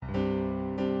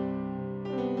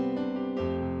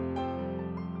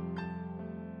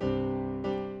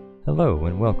Hello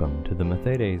and welcome to the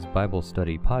Mathetes Bible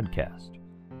Study Podcast.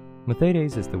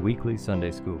 Mathetes is the weekly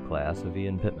Sunday school class of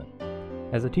Ian Pittman.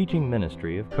 As a teaching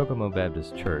ministry of Kokomo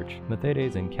Baptist Church,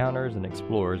 Mathetes encounters and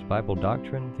explores Bible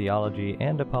doctrine, theology,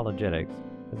 and apologetics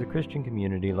as a Christian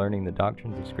community learning the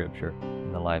doctrines of Scripture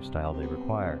and the lifestyle they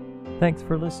require. Thanks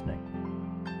for listening.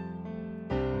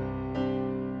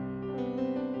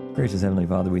 Gracious Heavenly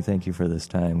Father, we thank you for this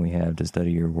time we have to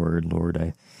study your word, Lord.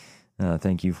 I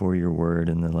thank you for your word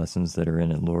and the lessons that are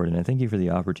in it, Lord. And I thank you for the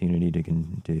opportunity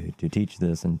to teach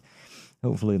this and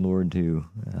hopefully, Lord, to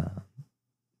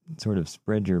sort of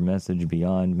spread your message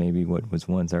beyond maybe what was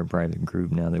once our private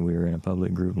group, now that we are in a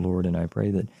public group, Lord. And I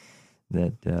pray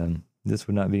that this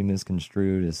would not be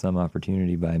misconstrued as some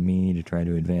opportunity by me to try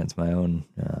to advance my own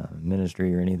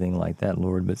ministry or anything like that,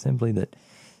 Lord, but simply that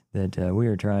we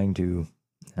are trying to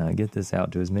get this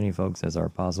out to as many folks as are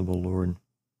possible, Lord.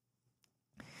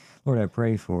 Lord, I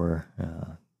pray for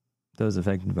those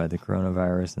affected by the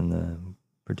coronavirus and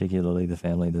particularly the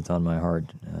family that's on my heart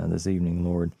this evening,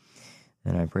 Lord.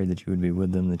 And I pray that you would be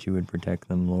with them, that you would protect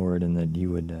them, Lord, and that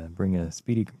you would bring a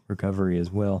speedy recovery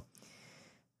as well.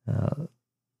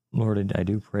 Lord, I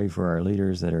do pray for our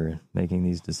leaders that are making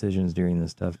these decisions during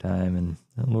this tough time. And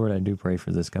Lord, I do pray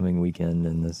for this coming weekend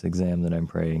and this exam that I'm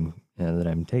praying, that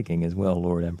I'm taking as well,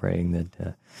 Lord. I'm praying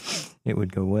that it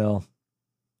would go well.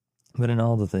 But in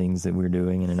all the things that we're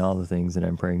doing and in all the things that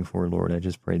I'm praying for, Lord, I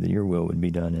just pray that your will would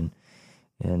be done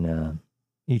in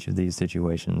each of these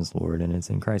situations, Lord. And it's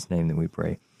in Christ's name that we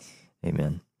pray.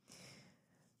 Amen.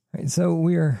 All right, so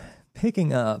we are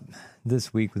picking up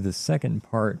this week with the second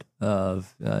part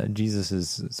of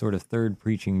Jesus' sort of third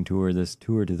preaching tour, this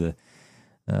tour to the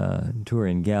tour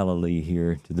in Galilee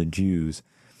here to the Jews.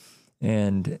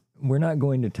 And we're not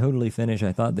going to totally finish.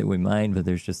 I thought that we might, but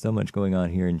there's just so much going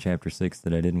on here in chapter 6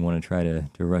 that I didn't want to try to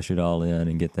rush it all in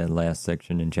and get that last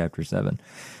section in chapter 7.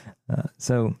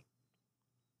 So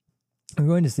we're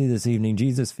going to see this evening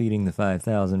Jesus feeding the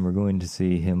 5,000. We're going to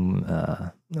see him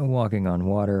walking on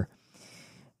water.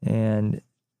 And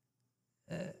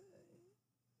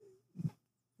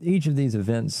each of these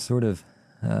events sort of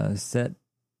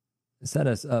set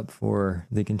us up for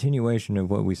the continuation of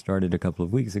what we started a couple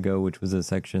of weeks ago, which was a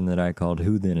section that I called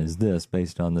Who Then Is This,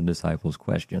 based on the disciples'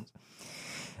 questions.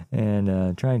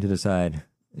 And trying to decide,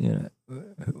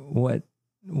 what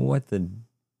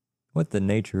the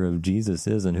nature of Jesus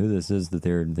is and who this is that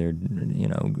they're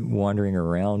wandering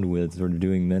around with, sort of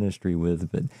doing ministry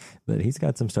with, but he's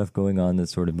got some stuff going on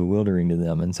that's sort of bewildering to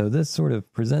them. And so this sort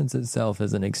of presents itself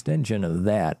as an extension of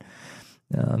that.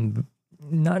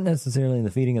 Not necessarily in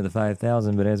the feeding of the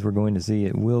 5,000, but as we're going to see,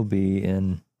 it will be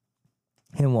in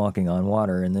him walking on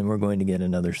water. And then we're going to get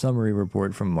another summary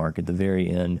report from Mark at the very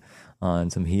end on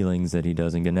some healings that he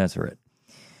does in Gennesaret.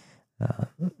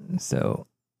 So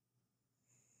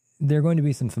there are going to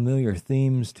be some familiar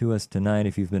themes to us tonight.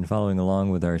 If you've been following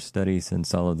along with our study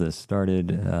since all of this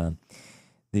started,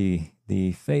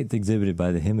 the faith exhibited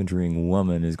by the hemorrhaging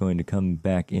woman is going to come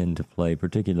back into play,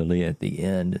 particularly at the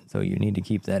end. So you need to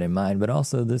keep that in mind. But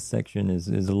also this section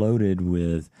is loaded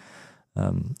with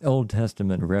Old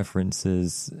Testament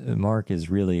references. Mark is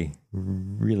really,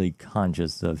 really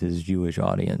conscious of his Jewish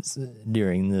audience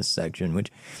during this section,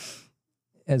 which,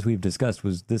 as we've discussed,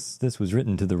 this was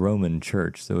written to the Roman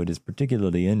Church. So it is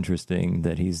particularly interesting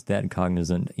that he's that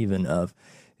cognizant even of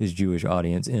his Jewish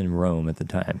audience in Rome at the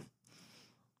time.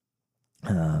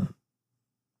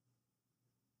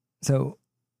 So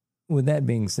with that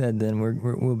being said, then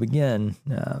we'll begin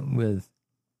with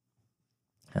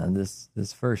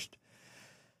this first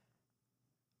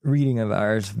reading of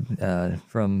ours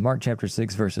from Mark chapter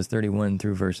 6, verses 31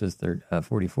 through verses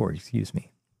 44,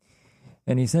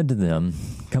 And he said to them,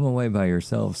 "Come away by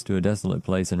yourselves to a desolate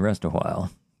place and rest a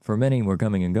while, for many were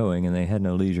coming and going, and they had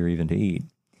no leisure even to eat.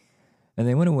 And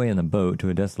they went away in the boat to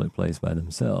a desolate place by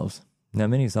themselves. Now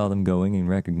many saw them going and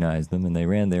recognized them, and they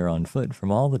ran there on foot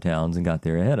from all the towns and got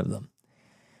there ahead of them.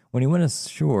 When he went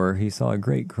ashore, he saw a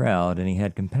great crowd, and he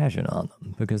had compassion on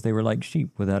them, because they were like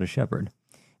sheep without a shepherd.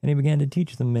 And he began to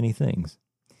teach them many things.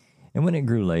 And when it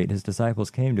grew late, his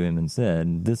disciples came to him and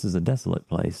said, 'This is a desolate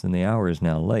place, and the hour is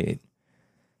now late.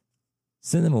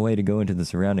 Send them away to go into the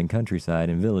surrounding countryside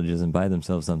and villages and buy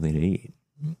themselves something to eat.'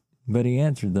 But he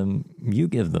answered them, 'You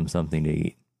give them something to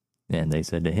eat.' And they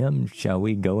said to him, 'Shall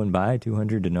we go and buy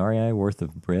 200 denarii worth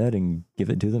of bread and give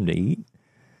it to them to eat?'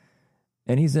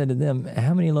 And he said to them,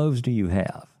 'How many loaves do you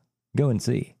have? Go and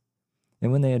see.'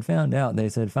 And when they had found out, they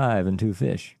said, 5 and 2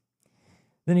 fish.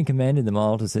 Then he commanded them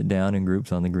all to sit down in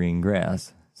groups on the green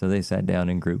grass. So they sat down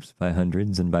in groups by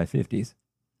hundreds and by 50s.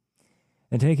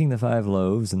 And taking the 5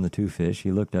 loaves and the 2 fish,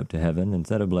 he looked up to heaven and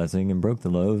said a blessing and broke the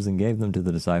loaves and gave them to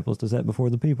the disciples to set before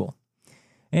the people.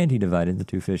 And he divided the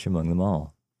 2 fish among them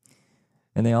all.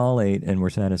 And they all ate and were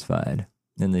satisfied.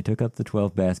 And they took up the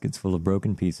 12 baskets full of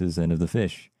broken pieces and of the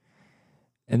fish.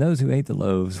 And those who ate the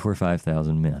loaves were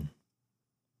 5,000 men.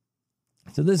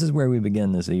 So this is where we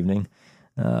begin this evening,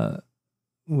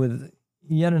 with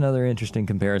yet another interesting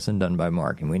comparison done by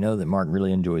Mark. And we know that Mark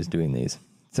really enjoys doing these.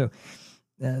 So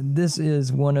this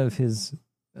is one of his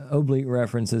oblique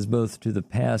references both to the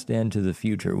past and to the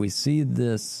future. We see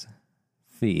this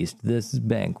feast, this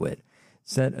banquet,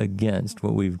 set against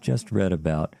what we've just read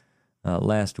about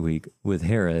last week with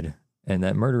Herod and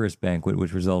that murderous banquet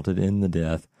which resulted in the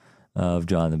death of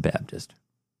John the Baptist.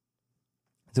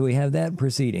 So we have that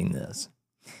preceding this.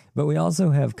 But we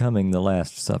also have coming the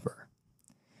Last Supper.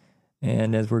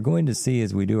 And as we're going to see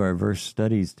as we do our verse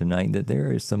studies tonight, that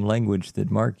there is some language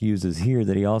that Mark uses here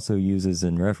that he also uses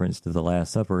in reference to the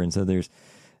Last Supper. And so there's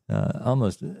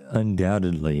almost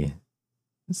undoubtedly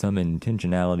some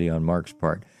intentionality on Mark's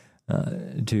part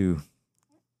to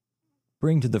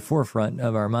bring to the forefront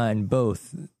of our mind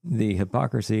both the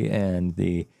hypocrisy and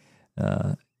the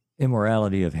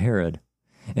immorality of Herod,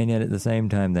 and yet at the same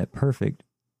time that perfect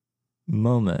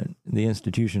moment, the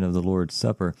institution of the Lord's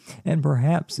Supper, and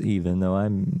perhaps even, though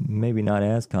I'm maybe not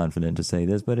as confident to say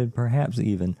this, but perhaps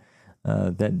even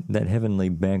that heavenly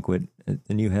banquet,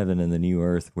 the new heaven and the new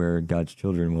earth, where God's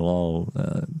children will all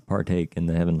partake in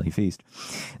the heavenly feast.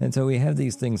 And so we have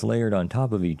these things layered on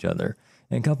top of each other.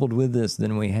 And coupled with this,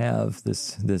 then we have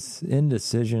this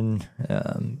indecision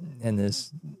and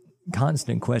this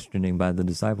constant questioning by the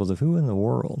disciples of who in the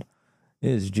world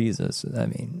is Jesus. I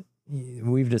mean,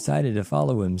 we've decided to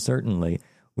follow him, certainly.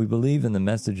 We believe in the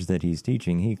message that he's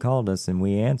teaching. He called us and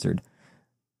we answered.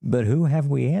 But who have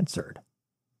we answered?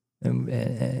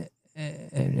 And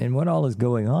what all is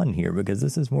going on here? Because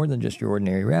this is more than just your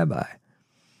ordinary rabbi.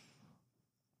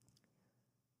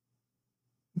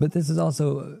 But this is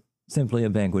also simply a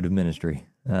banquet of ministry.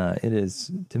 It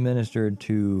is to minister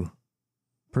to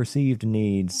perceived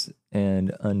needs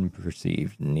and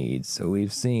unperceived needs. So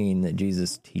we've seen that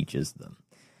Jesus teaches them.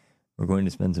 We're going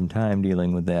to spend some time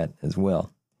dealing with that as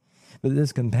well. But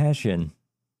this compassion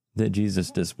that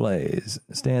Jesus displays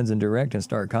stands in direct and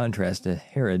stark contrast to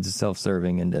Herod's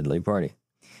self-serving and deadly party.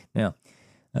 Now,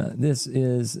 this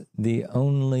is the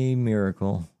only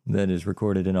miracle that is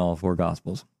recorded in all 4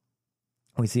 Gospels.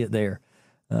 We see it there.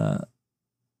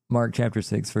 Mark chapter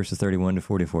 6, verses 31 to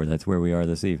 44. That's where we are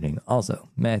this evening. Also,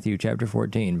 Matthew chapter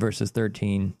 14, verses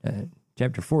 13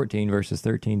 to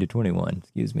 21.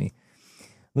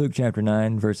 Luke chapter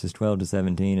 9, verses 12 to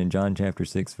 17, and John chapter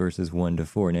 6, verses 1 to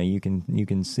 4. Now, you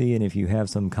can see, and if you have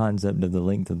some concept of the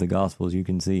length of the Gospels, you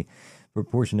can see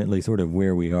proportionately sort of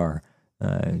where we are.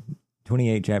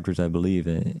 28 chapters, I believe,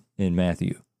 in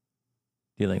Matthew,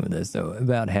 dealing with this, so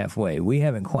about halfway. We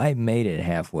haven't quite made it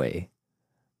halfway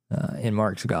in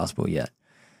Mark's Gospel yet.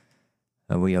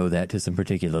 We owe that to some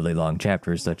particularly long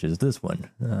chapters, such as this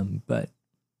one. But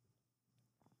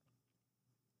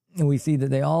we see that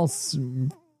they all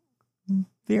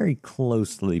very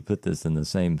closely put this in the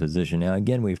same position. Now,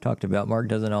 again, we've talked about Mark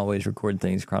doesn't always record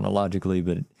things chronologically,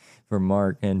 but for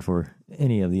Mark and for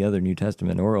any of the other New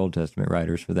Testament or Old Testament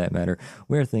writers, for that matter,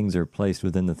 where things are placed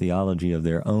within the theology of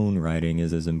their own writing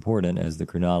is as important as the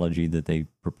chronology that they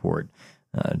purport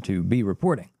to be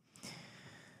reporting.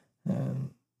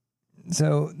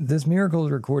 So this miracle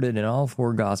is recorded in all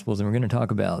 4 Gospels, and we're going to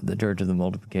talk about the Church of the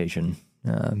Multiplication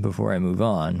before I move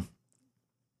on.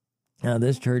 Now,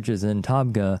 this church is in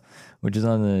Tabgha, which is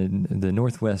on the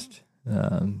northwest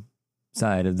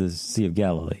side of the Sea of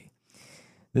Galilee.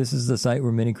 This is the site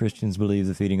where many Christians believe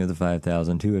the feeding of the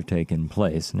 5,000 to have taken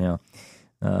place. Now,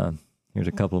 here's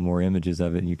a couple more images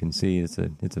of it. You can see it's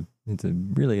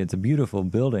a beautiful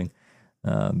building.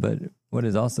 But what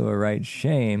is also a right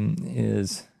shame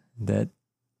is that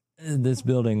this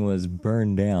building was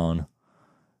burned down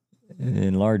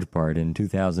in large part in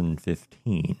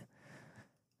 2015.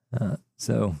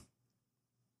 So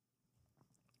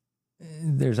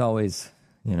there's always,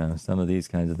 some of these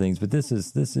kinds of things, but this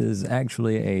is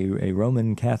actually a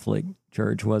Roman Catholic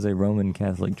church, was a Roman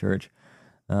Catholic church.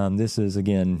 This is,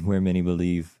 again, where many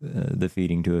believe the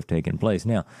feeding to have taken place.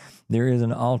 Now, there is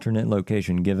an alternate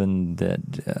location given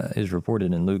that is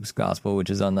reported in Luke's Gospel, which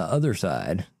is on the other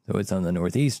side. So it's on the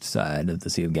northeast side of the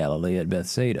Sea of Galilee at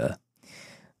Bethsaida.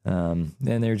 And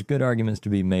there's good arguments to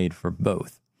be made for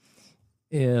both.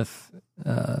 If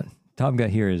Tabgha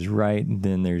here is right,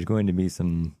 then there's going to be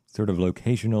some sort of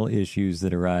locational issues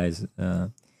that arise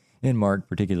in Mark,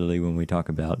 particularly when we talk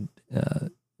about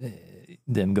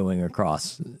them going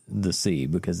across the sea,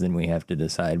 because then we have to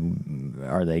decide,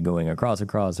 are they going across,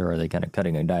 or are they kind of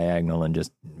cutting a diagonal and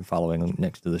just following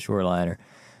next to the shoreline,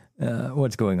 or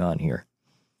what's going on here?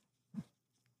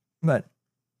 But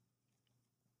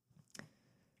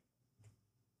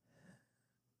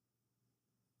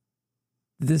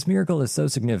this miracle is so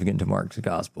significant to Mark's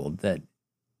gospel that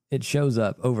it shows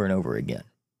up over and over again.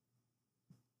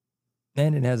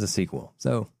 And it has a sequel.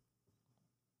 So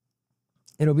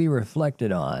it'll be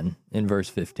reflected on in verse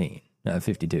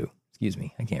 52. Excuse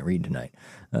me, I can't read tonight.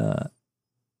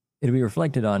 It'll be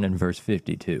reflected on in verse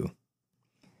 52.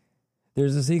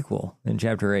 There's a sequel in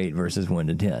chapter 8, verses 1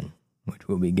 to 10, which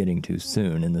we'll be getting to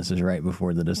soon, and this is right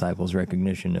before the disciples'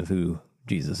 recognition of who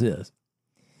Jesus is.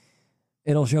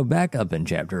 It'll show back up in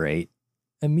chapter 8,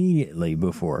 immediately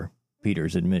before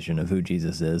Peter's admission of who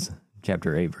Jesus is,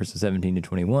 chapter 8, verses 17 to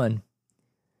 21.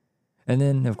 And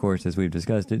then, of course, as we've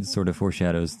discussed, it sort of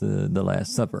foreshadows the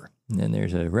Last Supper. And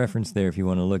there's a reference there if you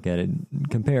want to look at it.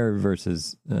 Compare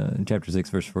verses, chapter 6,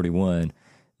 verse 41,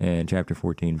 and chapter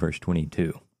 14, verse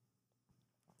 22.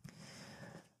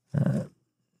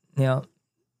 Now,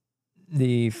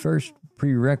 the first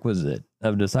prerequisite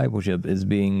of discipleship is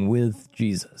being with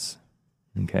Jesus.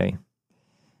 Okay?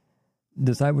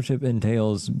 Discipleship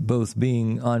entails both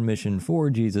being on mission for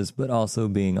Jesus, but also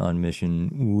being on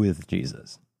mission with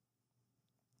Jesus.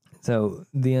 So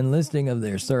the enlisting of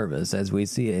their service, as we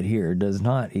see it here, does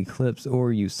not eclipse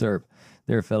or usurp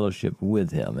their fellowship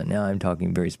with him. And now I'm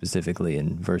talking very specifically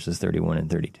in verses 31 and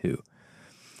 32.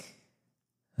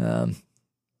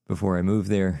 Before I move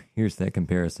there, here's that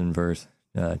comparison verse,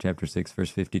 chapter 6, verse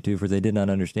 52. For they did not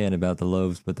understand about the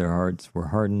loaves, but their hearts were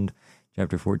hardened.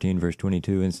 Chapter 14, verse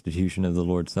 22, institution of the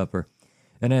Lord's Supper.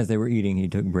 And as they were eating, he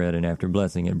took bread, and after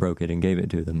blessing it, broke it and gave it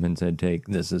to them, and said, "Take,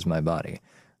 this is my body."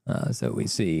 So we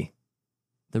see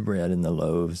the bread and the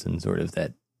loaves and sort of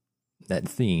that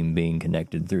theme being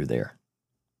connected through there.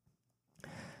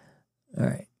 All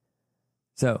right.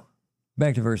 So,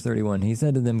 back to verse 31. He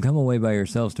said to them, "Come away by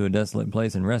yourselves to a desolate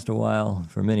place and rest a while,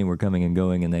 for many were coming and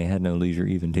going, and they had no leisure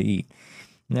even to eat."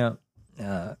 Now,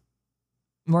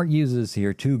 Mark uses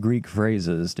here two Greek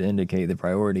phrases to indicate the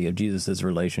priority of Jesus'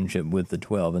 relationship with the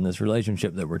 12, and this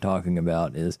relationship that we're talking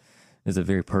about is a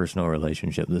very personal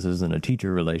relationship. This isn't a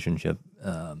teacher relationship,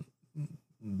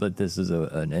 but this is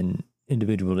an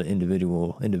individual to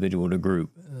individual, individual to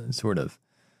group, sort of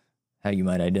how you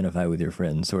might identify with your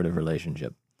friends sort of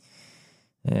relationship.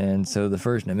 And so the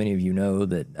first, now many of you know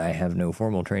that I have no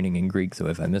formal training in Greek, so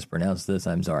if I mispronounce this,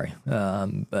 I'm sorry.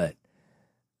 But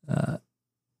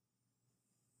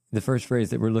the first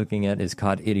phrase that we're looking at is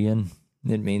kot idion.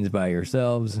 It means by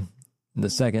yourselves. The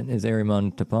second is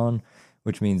erimon topon,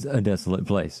 which means a desolate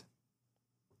place.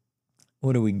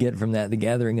 What do we get from that? The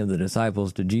gathering of the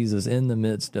disciples to Jesus in the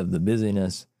midst of the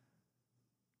busyness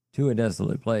to a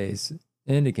desolate place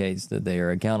indicates that they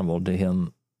are accountable to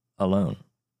him alone.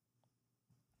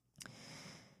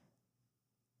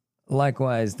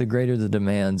 Likewise, the greater the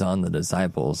demands on the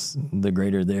disciples, the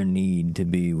greater their need to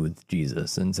be with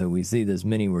Jesus. And so we see this,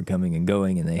 many were coming and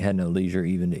going, and they had no leisure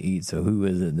even to eat. So who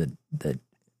is it that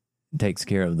takes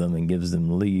care of them and gives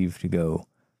them leave to go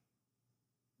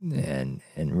and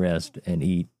rest and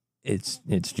eat? It's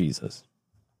Jesus.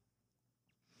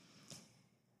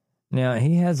 Now,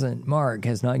 Mark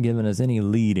has not given us any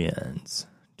lead-ins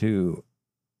to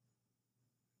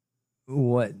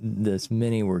what this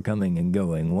many were coming and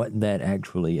going, what that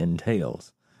actually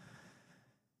entails.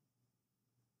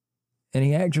 And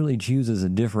he actually chooses a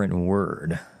different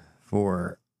word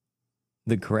for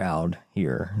the crowd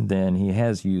here than he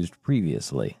has used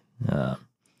previously. The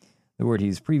word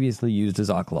he's previously used is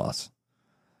aklos,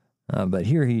 but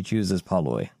here he chooses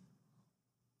paloi.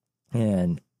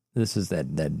 And this is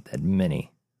that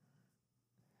many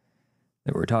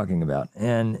that we're talking about.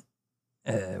 And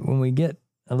when we get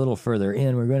a little further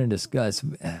in, we're going to discuss,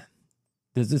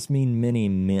 does this mean many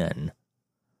men?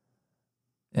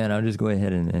 And I'll just go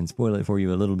ahead and spoil it for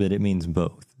you a little bit. It means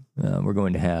both. We're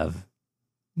going to have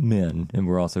men, and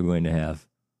we're also going to have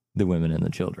the women and the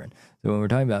children. So when we're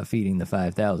talking about feeding the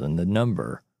 5,000, the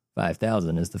number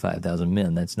 5,000 is the 5,000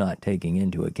 men. That's not taking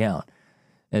into account,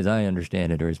 as I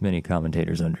understand it, or as many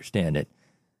commentators understand it,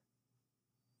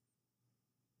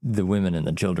 the women and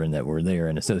the children that were there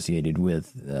and associated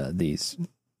with these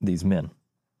men.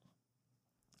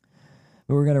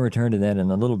 But we're going to return to that in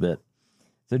a little bit.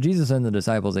 So Jesus and the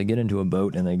disciples, they get into a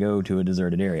boat and they go to a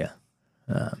deserted area.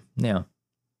 Now,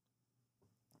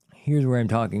 here's where I'm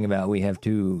talking about we have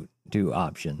two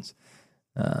options.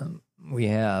 We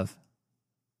have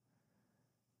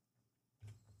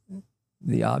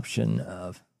the option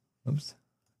of,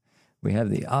 we have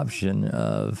the option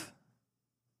of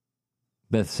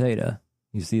Bethsaida.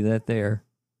 You see that there?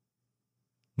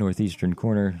 Northeastern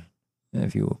corner,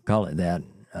 if you will call it that,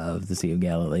 of the Sea of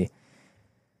Galilee.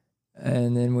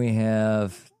 And then we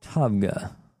have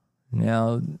Tabgha.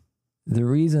 Now, the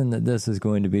reason that this is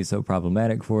going to be so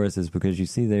problematic for us is because you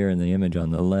see there in the image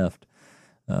on the left,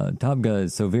 Tabgha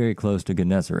is so very close to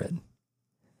Gennesaret.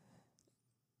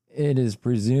 It is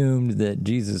presumed that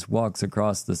Jesus walks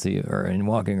across the sea, or in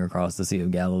walking across the Sea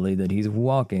of Galilee, that he's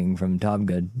walking from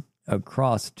Tabgha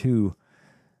across to,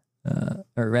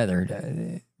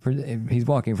 he's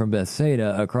walking from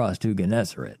Bethsaida across to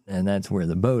Gennesaret, and that's where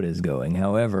the boat is going.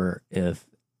 However, if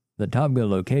the Tabgha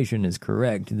location is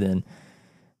correct, then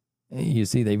you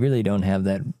see they really don't have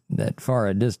that far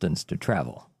a distance to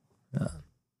travel.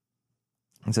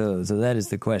 So that is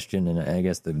the question, and I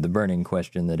guess the burning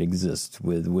question that exists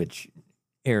with which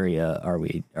area are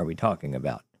we talking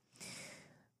about?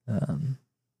 In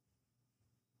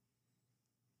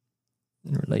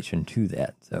relation to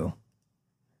that, so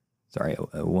sorry,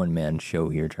 a one-man show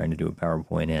here trying to do a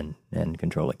PowerPoint and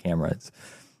control a camera. It's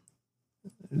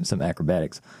some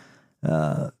acrobatics.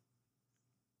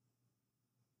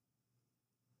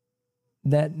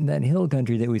 That hill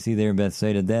country that we see there in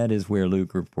Bethsaida, that is where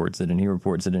Luke reports it, and he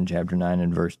reports it in chapter 9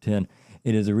 and verse 10.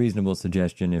 It is a reasonable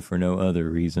suggestion, if for no other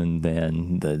reason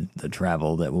than the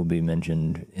travel that will be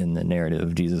mentioned in the narrative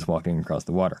of Jesus walking across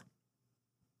the water.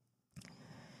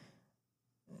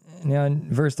 Now,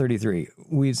 in verse 33,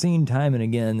 we've seen time and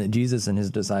again that Jesus and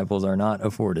his disciples are not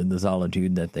afforded the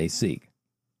solitude that they seek.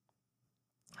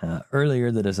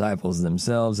 Earlier, the disciples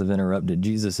themselves have interrupted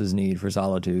Jesus' need for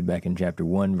solitude back in chapter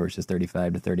 1, verses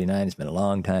 35 to 39. It's been a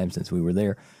long time since we were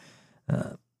there.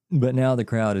 But now the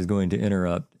crowd is going to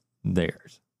interrupt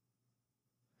theirs.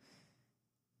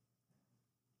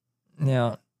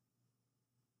 Now,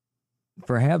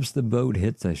 perhaps the boat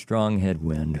hits a strong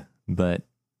headwind, but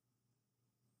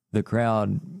the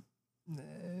crowd,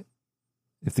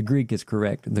 if the Greek is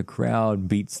correct, the crowd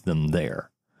beats them there.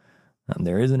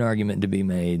 There is an argument to be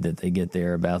made that they get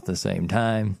there about the same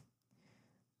time,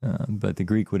 but the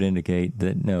Greek would indicate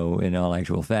that no, in all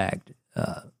actual fact,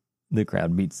 the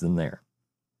crowd beats them there.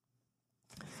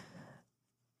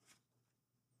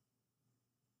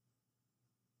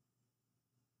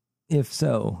 If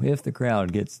so, if the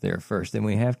crowd gets there first, then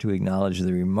we have to acknowledge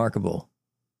the remarkable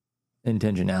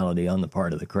intentionality on the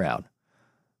part of the crowd,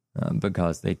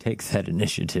 because they take that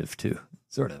initiative to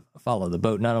sort of follow the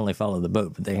boat. Not only follow the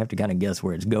boat, but they have to kind of guess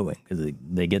where it's going because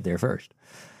they get there first.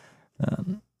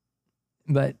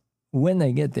 But when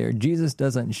they get there, Jesus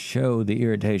doesn't show the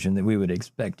irritation that we would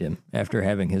expect him after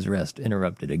having his rest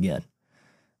interrupted again.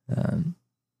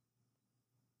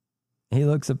 He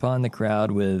looks upon the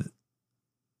crowd with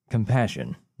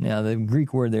compassion. Now, the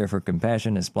Greek word there for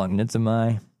compassion is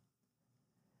splanchnizomai.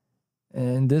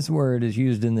 And this word is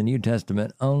used in the New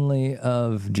Testament only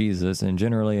of Jesus and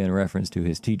generally in reference to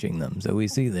his teaching them. So we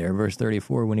see there, verse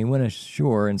 34, when he went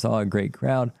ashore and saw a great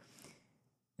crowd,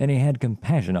 and he had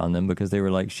compassion on them because they were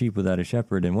like sheep without a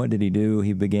shepherd. And what did he do?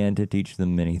 He began to teach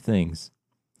them many things.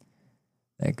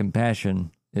 That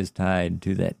compassion is tied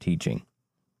to that teaching.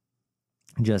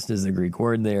 Just as the Greek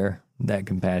word there, that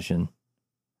compassion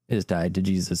is tied to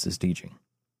Jesus' teaching.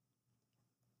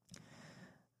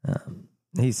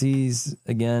 He sees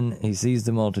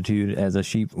the multitude as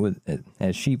sheep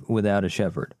without a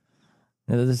shepherd.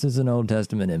 Now, this is an Old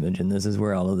Testament image, and this is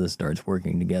where all of this starts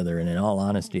working together. And in all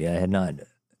honesty, I had not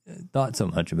thought so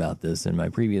much about this in my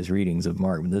previous readings of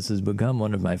Mark, but this has become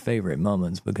one of my favorite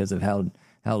moments because of how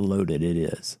loaded it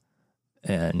is,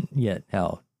 and yet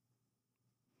how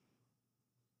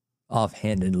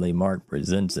offhandedly Mark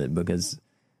presents it, because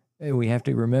we have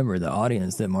to remember the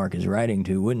audience that Mark is writing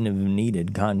to wouldn't have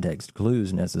needed context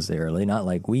clues necessarily, not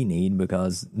like we need,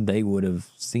 because they would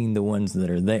have seen the ones that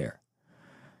are there.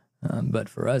 But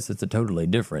for us, it's a totally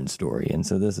different story, and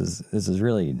so this is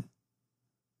really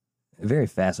very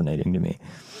fascinating to me.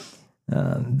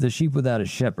 The sheep without a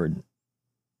shepherd.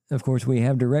 Of course, we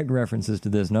have direct references to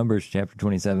this, Numbers chapter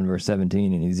 27, verse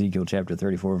 17, and Ezekiel chapter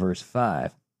 34, verse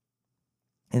 5.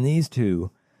 And these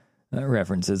two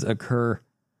references are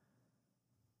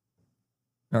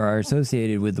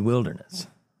associated with the wilderness.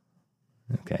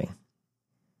 Okay.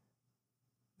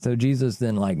 So Jesus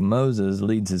then, like Moses,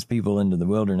 leads his people into the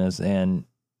wilderness, and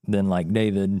then, like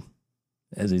David,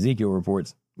 as Ezekiel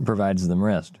reports, provides them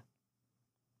rest.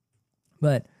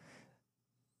 But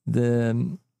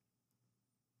the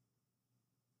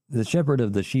shepherd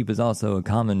of the sheep is also a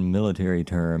common military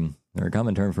term, or a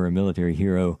common term for a military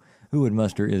hero who would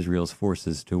muster Israel's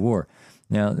forces to war.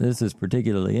 Now, this is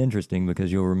particularly interesting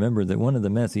because you'll remember that one of the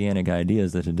messianic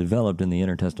ideas that had developed in the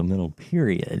intertestamental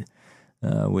period,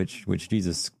 which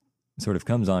Jesus sort of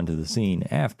comes onto the scene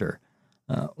after,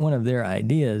 one of their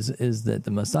ideas is that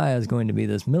the Messiah is going to be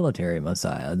this military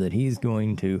Messiah, that he's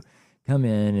going to come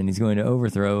in and he's going to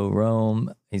overthrow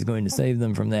Rome, he's going to save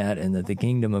them from that, and that the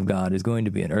kingdom of God is going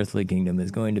to be an earthly kingdom,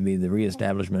 is going to be the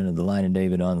reestablishment of the line of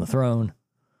David on the throne.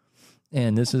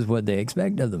 And this is what they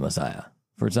expect of the Messiah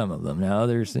for some of them. Now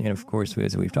others, of course,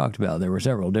 as we've talked about, there were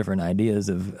several different ideas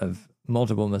of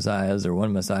multiple Messiahs or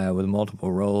one Messiah with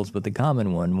multiple roles, but the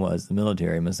common one was the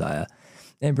military Messiah.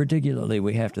 And particularly,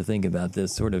 we have to think about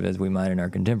this sort of as we might in our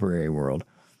contemporary world.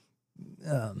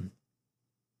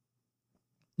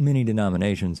 Many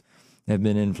denominations have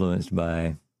been influenced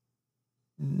by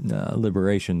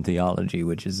liberation theology,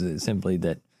 which is simply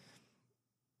that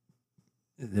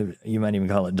you might even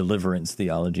call it deliverance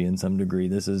theology in some degree.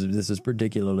 This is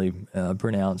particularly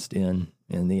pronounced in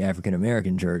the African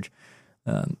American church,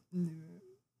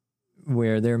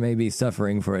 where there may be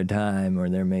suffering for a time, or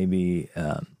there may be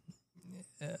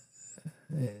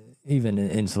even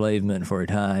enslavement for a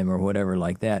time, or whatever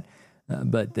like that.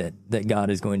 But that God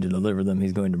is going to deliver them,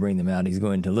 he's going to bring them out, he's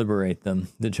going to liberate them.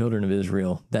 The children of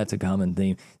Israel, that's a common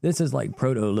theme. This is like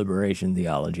proto-liberation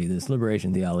theology. This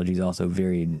liberation theology is also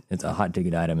it's a hot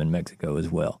ticket item in Mexico as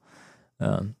well.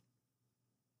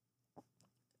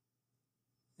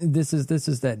 This is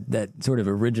that sort of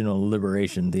original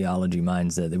liberation theology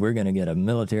mindset that we're going to get a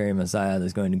military Messiah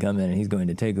that's going to come in and he's going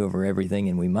to take over everything,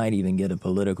 and we might even get a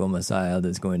political Messiah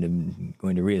that's going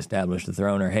to reestablish the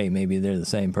throne, or hey, maybe they're the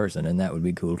same person, and that would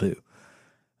be cool too.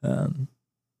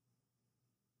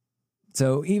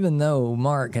 So even though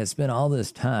Mark has spent all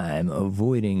this time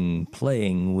avoiding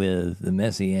playing with the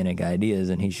messianic ideas,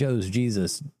 and he shows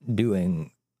Jesus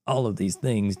doing all of these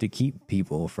things to keep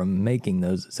people from making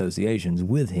those associations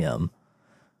with him,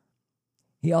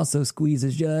 he also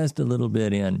squeezes just a little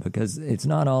bit in, because it's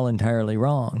not all entirely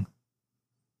wrong.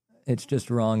 It's just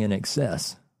wrong in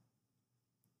excess.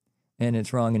 And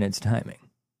it's wrong in its timing.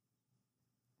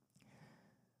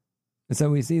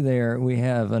 So we see there, we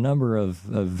have a number of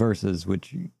verses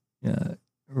which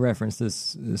reference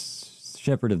this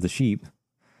shepherd of the sheep,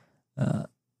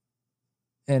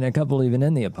 and a couple even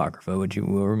in the Apocrypha, which you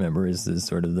will remember is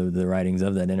sort of the writings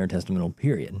of that intertestamental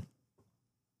period.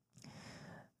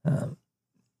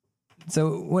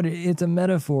 So it's a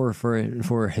metaphor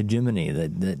for hegemony,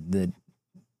 that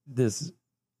this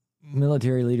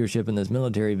military leadership and this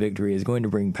military victory is going to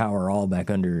bring power all back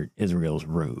under Israel's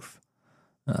roof.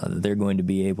 That they're going to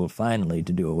be able finally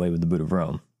to do away with the boot of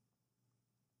Rome.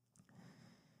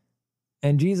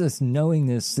 And Jesus, knowing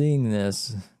this, seeing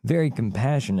this, very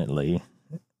compassionately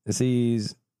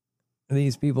sees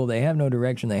these people, they have no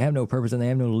direction, they have no purpose, and they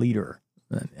have no leader.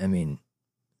 I mean,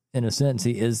 in a sense,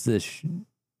 he is this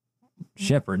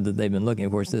shepherd that they've been looking.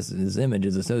 Of course, his image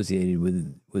is associated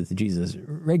with Jesus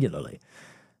regularly,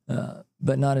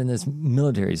 but not in this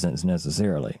military sense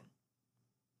necessarily.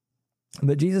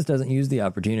 But Jesus doesn't use the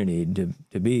opportunity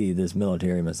to be this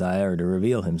military Messiah or to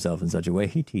reveal himself in such a way.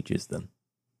 He teaches them.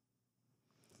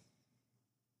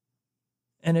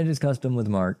 And it is custom with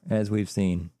Mark, as we've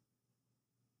seen.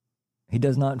 He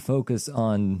does not focus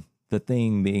on the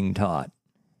thing being taught.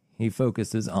 He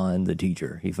focuses on the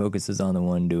teacher. He focuses on the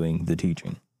one doing the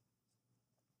teaching.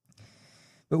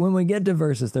 But when we get to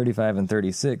verses 35 and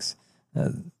 36,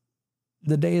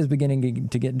 the day is beginning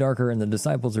to get darker, and the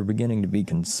disciples are beginning to be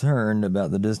concerned about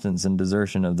the distance and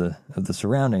desertion of the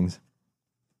surroundings.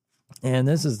 And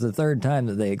this is the third time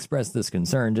that they express this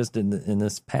concern just in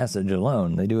this passage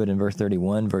alone. They do it in verse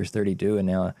 31, verse 32, and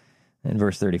now in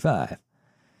verse 35.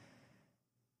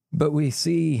 But we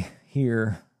see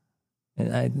here,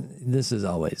 and this is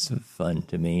always fun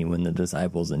to me when the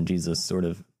disciples and Jesus sort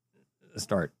of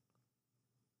start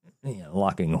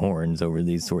locking horns over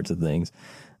these sorts of things,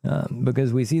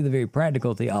 because we see the very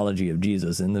practical theology of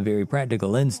Jesus and the very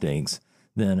practical instincts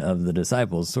then of the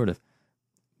disciples sort of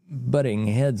butting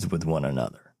heads with one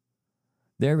another.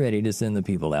 They're ready to send the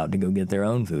people out to go get their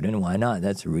own food, and why not?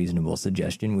 That's a reasonable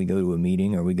suggestion. We go to a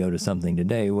meeting or we go to something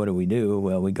today. What do?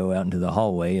 Well, we go out into the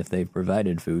hallway if they've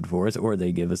provided food for us, or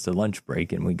they give us a lunch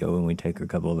break and we go and we take a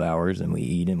couple of hours and we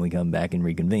eat and we come back and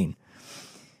reconvene.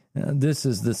 This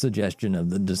is the suggestion of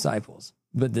the disciples,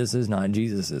 but this is not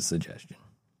Jesus' suggestion.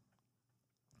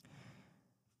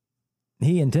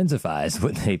 He intensifies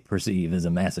what they perceive as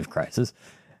a massive crisis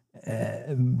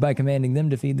by commanding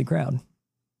them to feed the crowd.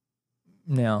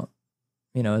 Now,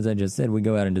 as I just said, we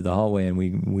go out into the hallway and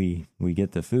we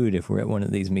get the food if we're at one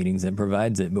of these meetings that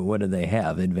provides it, but what do they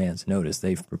have? Advance notice.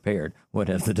 They've prepared. What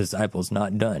have the disciples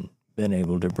not done, been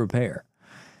able to prepare?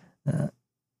 And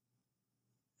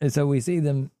so we see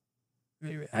them,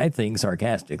 I think,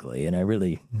 sarcastically, and I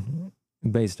really,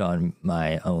 based on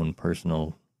my own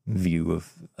personal view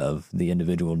of the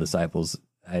individual disciples,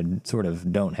 I sort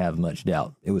of don't have much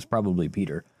doubt. It was probably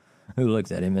Peter who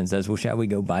looks at him and says, well, shall we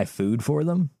go buy food for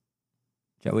them?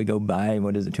 Shall we go buy,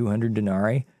 200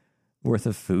 denarii worth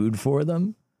of food for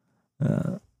them?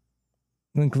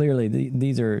 When clearly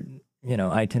these are,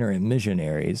 itinerant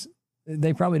missionaries.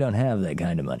 They probably don't have that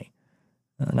kind of money.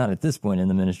 Not at this point in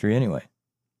the ministry anyway.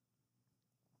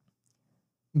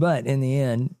 But in the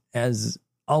end, as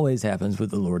always happens with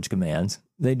the Lord's commands,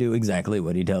 they do exactly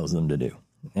what he tells them to do.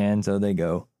 And so they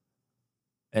go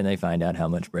and they find out how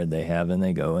much bread they have, and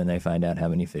they go and they find out how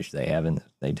many fish they have, and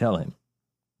they tell him.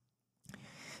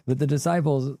 But the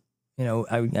disciples,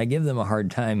 I give them a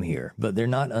hard time here, but they're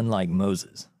not unlike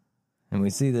Moses. And we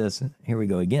see this, here we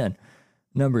go again,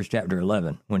 Numbers chapter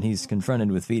 11, when he's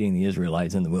confronted with feeding the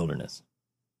Israelites in the wilderness.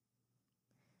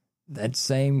 That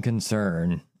same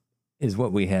concern is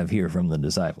what we have here from the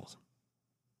disciples.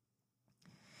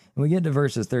 And we get to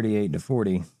verses 38 to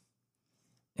 40,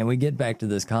 and we get back to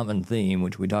this common theme,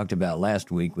 which we talked about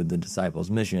last week with the disciples'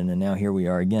 mission, and now here we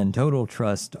are again, total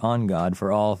trust on God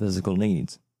for all physical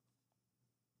needs.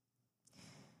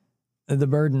 The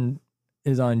burden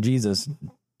is on Jesus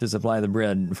to supply the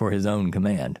bread for his own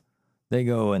command. They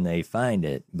go and they find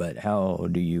it, but how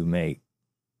do you make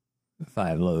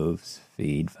 5 loaves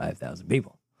feed 5,000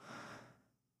 people?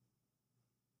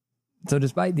 So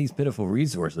despite these pitiful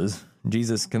resources,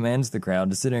 Jesus commands the crowd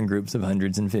to sit in groups of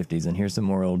hundreds and fifties, and here's some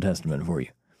more Old Testament for you.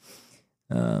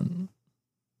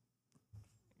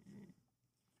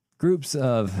 Groups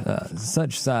of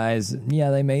such size,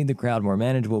 they made the crowd more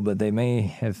manageable, but they may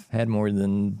have had more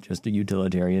than just a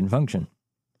utilitarian function.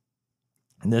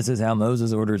 And this is how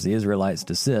Moses orders the Israelites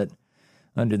to sit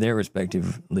under their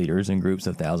respective leaders in groups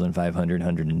of 1,500,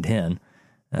 110.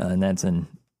 And that's in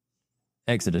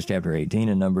Exodus chapter 18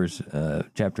 and Numbers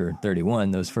chapter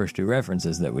 31, those first 2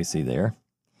 references that we see there.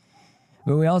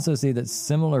 But we also see that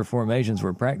similar formations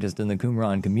were practiced in the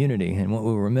Qumran community. And what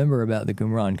we'll remember about the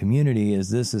Qumran community is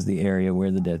this is the area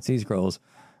where the Dead Sea Scrolls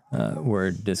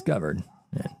were discovered.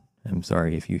 And I'm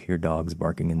sorry if you hear dogs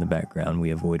barking in the background.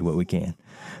 We avoid what we can.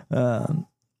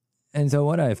 And so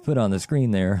what I've put on the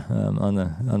screen there, on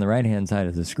the right-hand side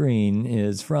of the screen,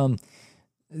 is from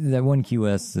that one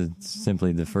QS, it's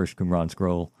simply the first Qumran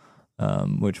scroll,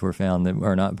 which were found that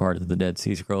are not part of the Dead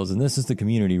Sea Scrolls. And this is the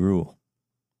community rule.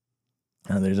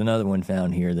 There's another one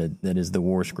found here that is the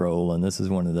War Scroll, and this is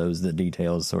one of those that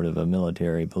details sort of a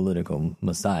military political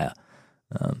messiah.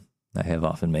 I have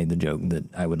often made the joke that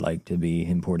I would like to be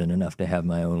important enough to have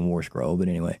my own War Scroll, but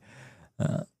anyway.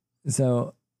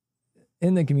 So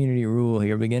in the community rule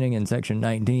here, beginning in section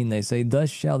 19, they say, "Thus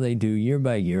shall they do year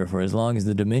by year for as long as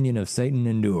the dominion of Satan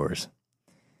endures."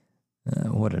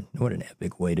 What an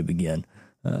epic way to begin.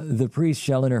 The priests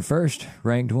shall enter first,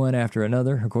 ranked one after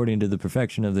another, according to the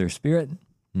perfection of their spirit.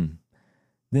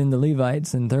 Then the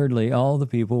Levites, and thirdly, all the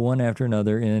people, one after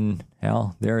another, in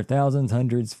how there are thousands,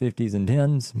 hundreds, fifties, and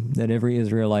tens, that every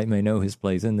Israelite may know his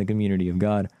place in the community of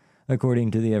God,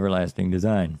 according to the everlasting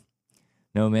design.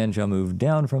 No man shall move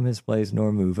down from his place,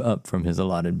 nor move up from his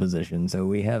allotted position. So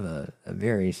we have a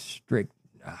very strict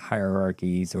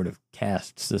hierarchy, sort of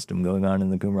caste system going on in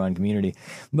the Qumran community.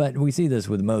 But we see this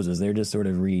with Moses. They're just sort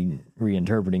of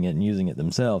reinterpreting it and using it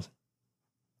themselves.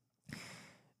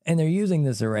 And they're using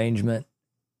this arrangement,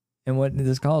 and what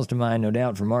this calls to mind, no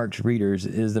doubt, for Mark's readers,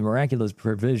 is the miraculous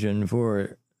provision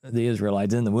for the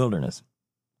Israelites in the wilderness.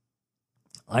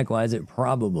 Likewise, it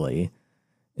probably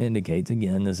indicates,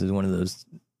 again, this is one of those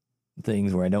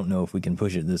things where I don't know if we can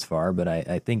push it this far, but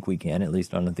I think we can, at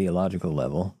least on a theological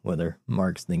level. Whether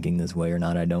Mark's thinking this way or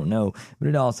not, I don't know. But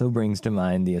it also brings to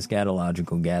mind the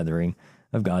eschatological gathering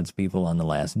of God's people on the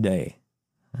last day.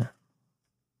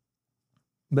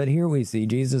 But here we see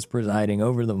Jesus presiding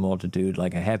over the multitude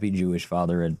like a happy Jewish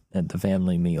father at the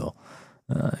family meal.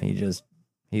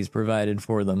 He's provided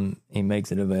for them. He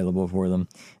makes it available for them.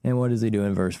 And what does he do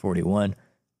in verse 41?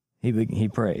 He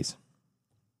prays,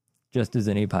 just as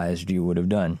any pious Jew would have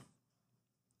done.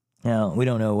 Now, we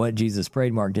don't know what Jesus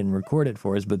prayed. Mark didn't record it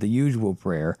for us, but the usual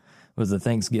prayer was the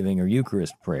Thanksgiving or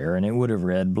Eucharist prayer, and it would have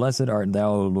read, "Blessed art thou,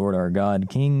 O Lord our God,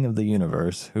 King of the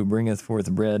universe, who bringeth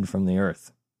forth bread from the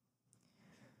earth."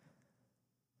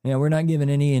 Now, we're not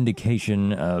given any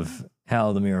indication of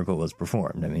how the miracle was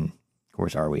performed. I mean, of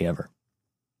course, are we ever?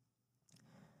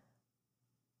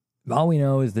 All we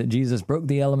know is that Jesus broke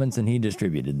the elements and he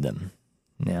distributed them.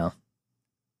 Now,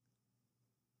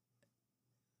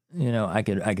 I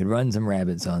could run some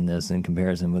rabbits on this in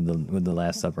comparison with the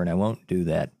Last Supper, and I won't do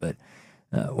that. But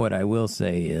What I will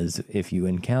say is, if you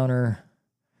encounter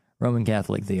Roman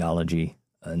Catholic theology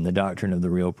and the doctrine of the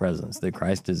real presence, that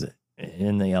Christ is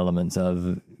in the elements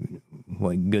of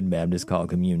what good Baptists call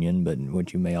communion, but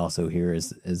what you may also hear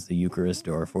is the Eucharist,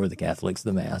 or for the Catholics,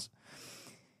 the Mass,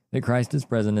 that Christ is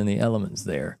present in the elements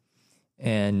there.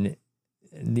 And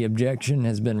the objection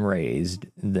has been raised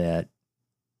that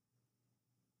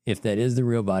if that is the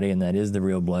real body and that is the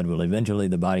real blood, well, eventually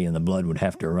the body and the blood would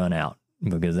have to run out,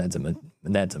 because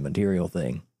that's a material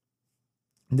thing.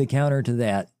 The counter to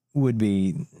that would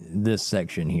be this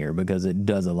section here, because it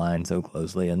does align so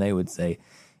closely, and they would say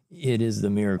it is the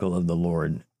miracle of the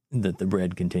Lord that the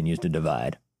bread continues to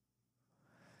divide.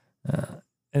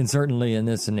 And certainly in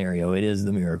this scenario, it is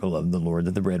the miracle of the Lord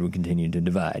that the bread would continue to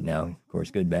divide. Now, of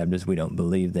course, good Baptists, we don't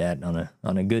believe that.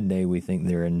 On a good day, we think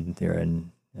they're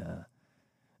an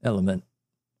element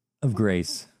of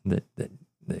grace, that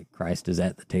Christ is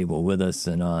at the table with us,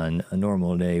 and on a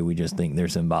normal day, we just think they're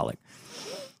symbolic.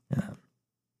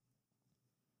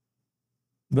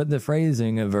 But the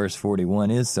phrasing of verse 41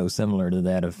 is so similar to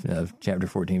that of chapter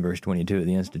 14, verse 22, at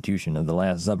the institution of the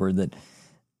Last Supper, that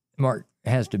Mark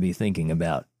has to be thinking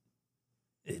about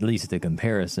at least the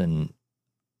comparison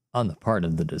on the part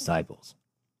of the disciples.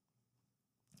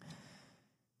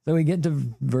 So we get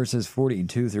to verses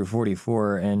 42 through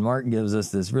 44, and Mark gives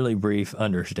us this really brief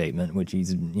understatement, which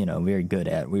he's, very good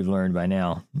at. We've learned by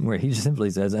now, where he just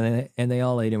simply says, and they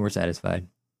all ate and were satisfied.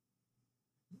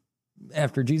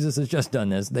 After Jesus has just done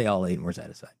this, they all ate and were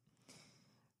satisfied.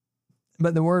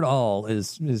 But the word all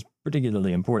is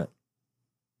particularly important.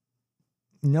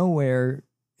 Nowhere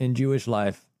in Jewish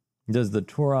life does the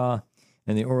Torah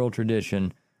and the oral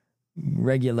tradition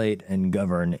regulate and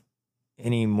govern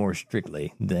any more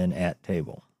strictly than at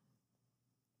table.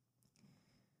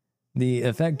 The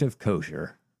effect of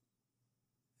kosher,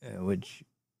 which,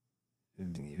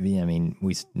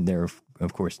 there are,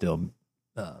 of course, still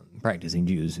practicing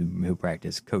Jews who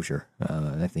practice kosher.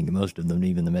 I think most of them,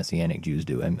 even the Messianic Jews,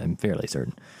 do. I'm fairly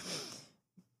certain.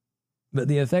 But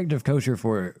the effect of kosher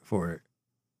for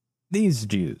these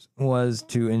Jews was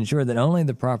to ensure that only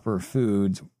the proper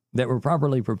foods that were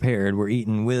properly prepared were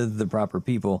eaten with the proper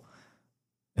people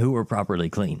who were properly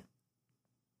clean.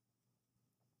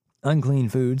 Unclean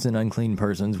foods and unclean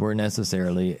persons were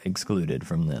necessarily excluded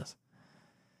from this.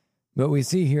 But we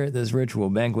see here at this ritual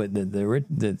banquet that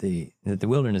the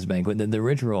wilderness banquet, that the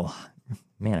ritual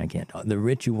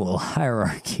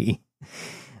hierarchy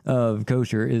of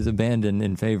kosher is abandoned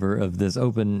in favor of this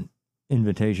open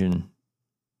invitation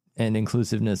and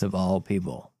inclusiveness of all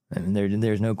people. I mean,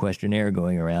 there's no questionnaire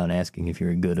going around asking if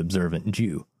you're a good observant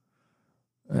Jew.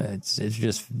 It's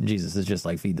just, Jesus is just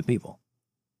like, feed the people.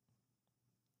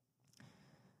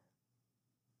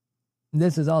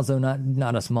 This is also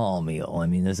not a small meal. I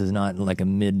mean, this is not like a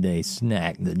midday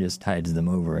snack that just tides them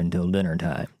over until dinner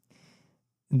time.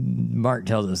 Mark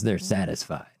tells us they're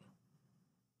satisfied.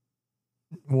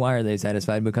 Why are they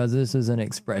satisfied? Because this is an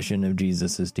expression of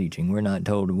Jesus' teaching. We're not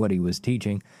told what he was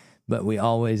teaching, but we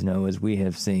always know, as we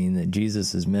have seen, that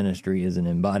Jesus' ministry is an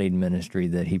embodied ministry,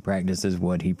 that he practices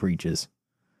what he preaches.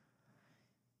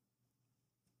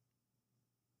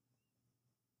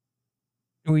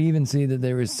 We even see that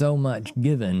there is so much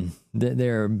given that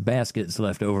there are baskets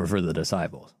left over for the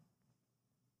disciples.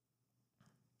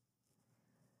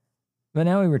 But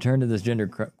now we return to this gender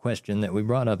question that we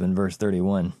brought up in verse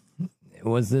 31.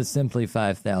 Was this simply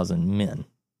 5,000 men?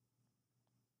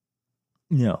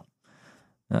 No.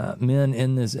 Men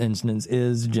in this instance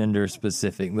is gender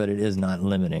specific, but it is not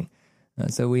limiting.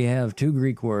 So we have two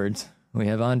Greek words. We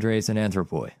have andres and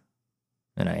anthropoi.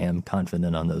 And I am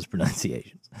confident on those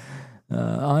pronunciations.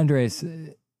 Andres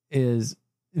is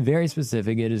very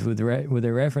specific. It is with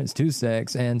a reference to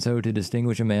sex, and so to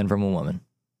distinguish a man from a woman.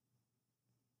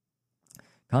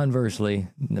 Conversely,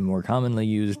 the more commonly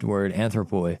used word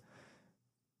anthropoi,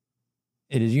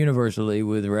 it is universally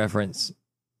with reference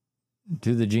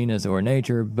to the genus or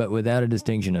nature, but without a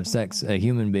distinction of sex, a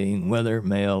human being, whether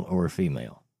male or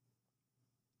female.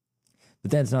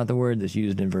 But that's not the word that's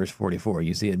used in verse 44.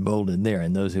 You see it bolded there,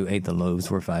 and those who ate the loaves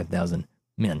were 5,000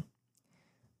 men.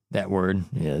 That word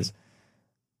is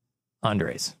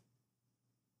andres.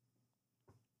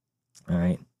 All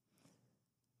right.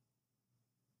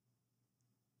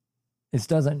 This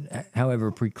doesn't, however,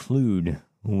 preclude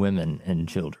women and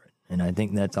children, and I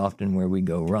think that's often where we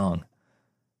go wrong.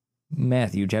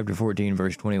 Matthew chapter 14,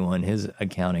 verse 21, his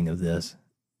accounting of this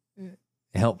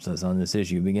helps us on this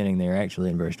issue, beginning there actually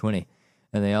in verse 20.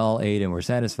 And they all ate and were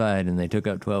satisfied, and they took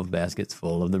up 12 baskets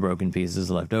full of the broken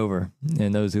pieces left over.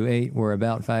 And those who ate were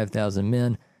about 5,000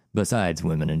 men, besides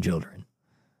women and children.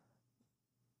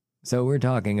 So we're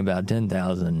talking about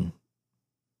 10,000,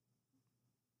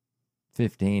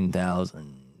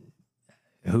 15,000.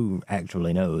 Who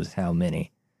actually knows how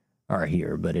many are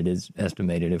here? But it is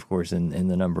estimated, of course, in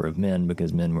the number of men,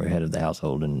 because men were head of the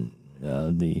household, and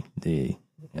the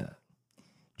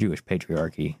Jewish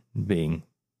patriarchy being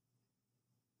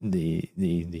the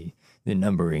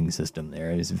numbering system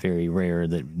there. It is very rare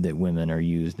that women are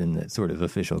used in that sort of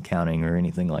official counting or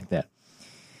anything like that.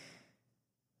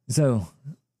 So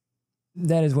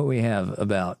that is what we have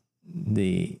about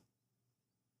the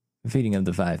feeding of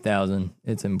the 5,000,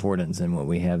 its importance and what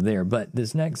we have there. But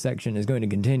this next section is going to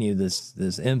continue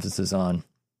this emphasis on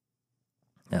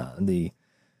the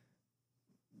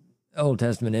Old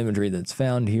Testament imagery that's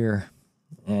found here.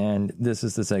 And this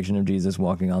is the section of Jesus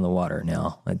walking on the water.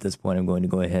 Now, at this point, I'm going to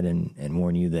go ahead and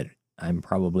warn you that I'm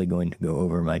probably going to go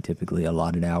over my typically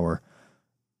allotted hour.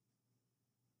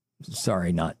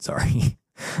 Sorry, not sorry.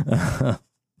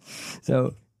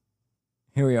 So,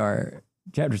 here we are,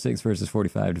 chapter 6, verses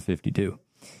 45 to 52.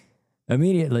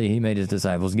 Immediately he made his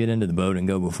disciples get into the boat and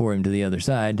go before him to the other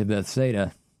side, to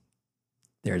Bethsaida.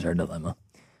 There's our dilemma.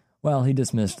 While he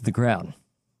dismissed the crowd.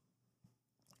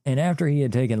 And after he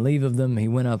had taken leave of them, he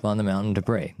went up on the mountain to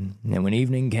pray. And when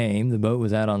evening came, the boat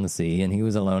was out on the sea, and he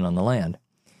was alone on the land.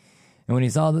 And when he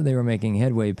saw that they were making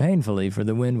headway painfully, for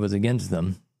the wind was against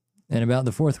them, and about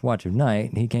the 4th watch of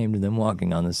night, he came to them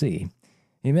walking on the sea.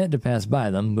 He meant to pass by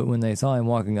them, but when they saw him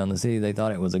walking on the sea, they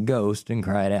thought it was a ghost, and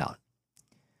cried out.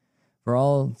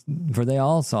 For they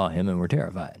all saw him and were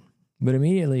terrified. But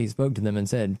immediately he spoke to them and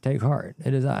said, "Take heart,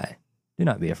 it is I. Do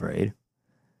not be afraid."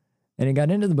 And he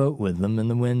got into the boat with them, and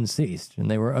the wind ceased,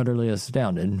 and they were utterly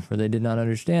astounded, for they did not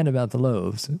understand about the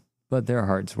loaves, but their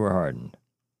hearts were hardened.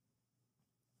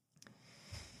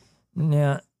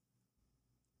 Now,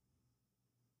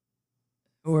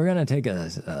 we're going to take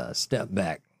a step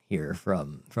back here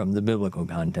from the biblical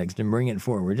context and bring it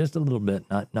forward just a little bit,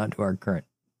 not to our current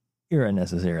era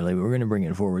necessarily, but we're going to bring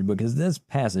it forward because this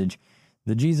passage,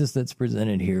 the Jesus that's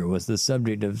presented here, was the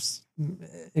subject of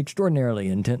extraordinarily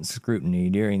intense scrutiny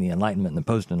during the Enlightenment and the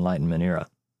post-Enlightenment era.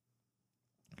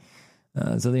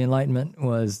 So the Enlightenment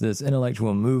was this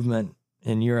intellectual movement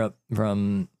in Europe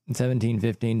from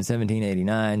 1715 to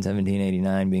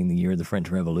 1789 being the year of the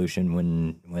French Revolution,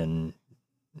 when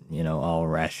all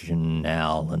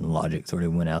rationale and logic sort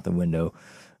of went out the window,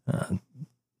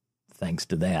 thanks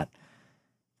to that.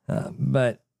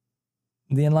 But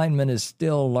the Enlightenment is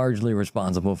still largely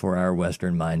responsible for our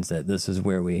Western mindset. This is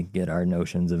where we get our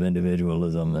notions of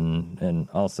individualism and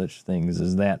all such things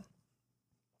as that,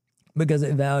 because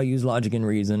it values logic and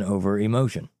reason over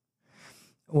emotion.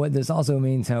 What this also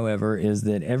means, however, is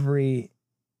that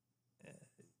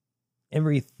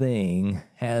everything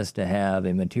has to have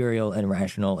a material and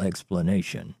rational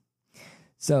explanation.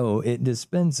 So it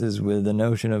dispenses with the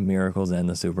notion of miracles and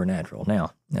the supernatural.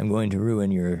 Now, I'm going to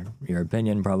ruin your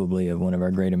opinion probably of one of our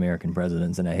great American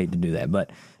presidents, and I hate to do that, but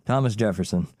Thomas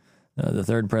Jefferson, the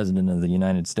third president of the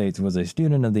United States, was a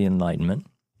student of the Enlightenment,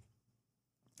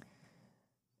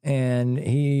 and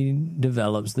he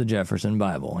develops the Jefferson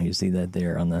Bible. You see that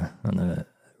there on the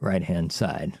right-hand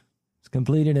side. It's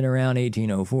completed in around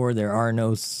 1804. There are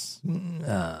no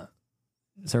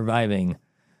surviving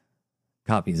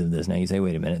copies of this. Now you say,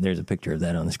 wait a minute, there's a picture of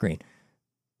that on the screen.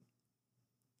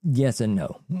 Yes and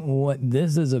no. What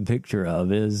this is a picture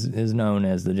of is known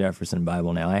as the Jefferson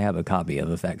Bible. Now I have a copy of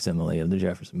a facsimile of the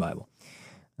Jefferson Bible.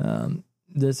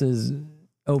 This is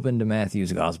open to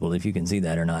Matthew's Gospel, if you can see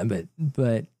that or not.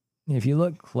 But if you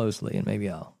look closely, and maybe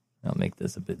I'll make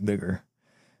this a bit bigger.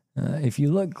 If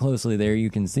you look closely there,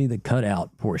 you can see the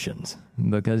cutout portions,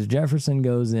 because Jefferson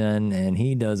goes in and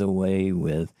he does away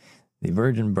with the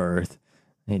virgin birth.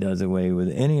 He does away with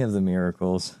any of the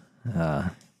miracles.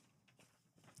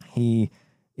 He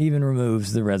even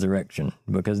removes the resurrection,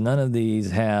 because none of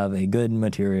these have a good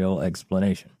material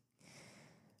explanation.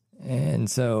 And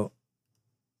so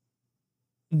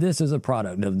this is a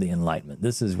product of the Enlightenment.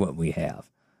 This is what we have.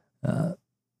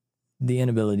 The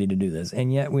inability to do this.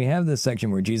 And yet we have this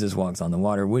section where Jesus walks on the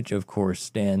water, which of course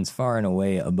stands far and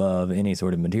away above any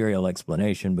sort of material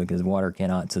explanation, because water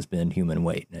cannot suspend human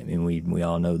weight. I mean, we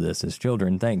all know this as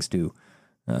children, thanks to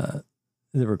the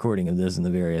recording of this in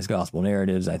the various gospel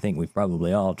narratives. I think we've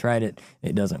probably all tried it.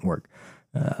 It doesn't work.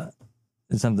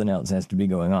 Something else has to be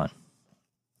going on.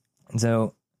 And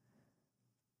so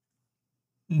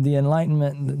the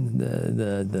Enlightenment,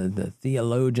 the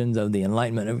theologians of the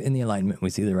Enlightenment, in the Enlightenment we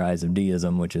see the rise of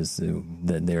deism, which is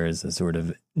that there is a sort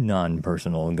of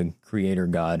non-personal creator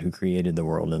God who created the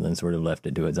world and then sort of left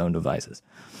it to its own devices.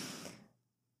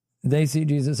 They see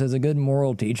Jesus as a good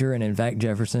moral teacher, and in fact,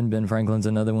 Jefferson, Ben Franklin's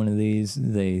another one of these.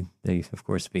 They of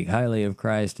course speak highly of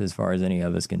Christ, as far as any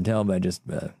of us can tell by just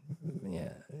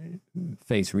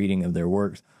face reading of their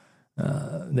works.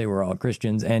 They were all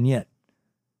Christians, and yet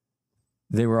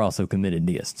they were also committed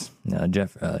deists. Now,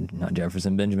 not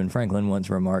Jefferson, Benjamin Franklin once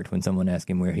remarked when someone asked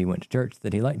him where he went to church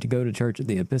that he liked to go to church at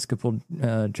the Episcopal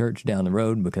church down the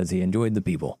road because he enjoyed the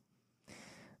people.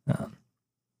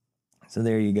 So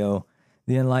there you go.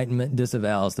 The Enlightenment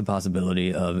disavows the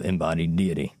possibility of embodied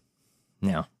deity.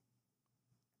 Now,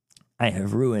 I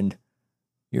have ruined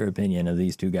your opinion of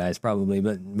these two guys probably,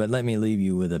 but let me leave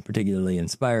you with a particularly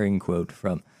inspiring quote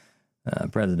from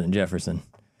President Jefferson.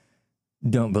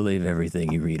 Don't believe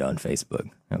everything you read on Facebook.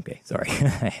 Okay, sorry,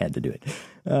 I had to do it.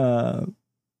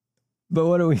 But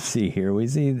what do we see here? We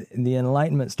see the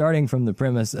Enlightenment starting from the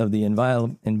premise of the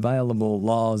inviolable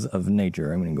laws of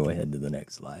nature. I'm going to go ahead to the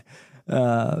next slide.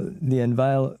 The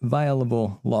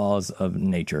inviolable laws of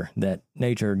nature, that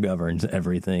nature governs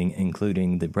everything,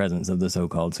 including the presence of the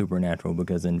so-called supernatural,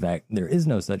 because in fact there is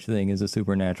no such thing as a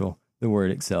supernatural. The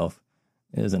word itself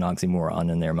is an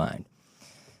oxymoron in their mind.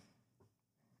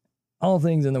 All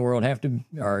things in the world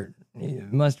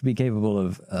must be capable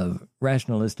of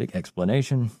rationalistic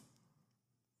explanation,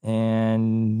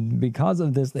 and because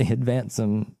of this, they advance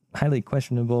some highly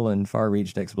questionable and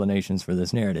far-reached explanations for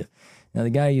this narrative. Now, the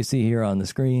guy you see here on the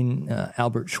screen,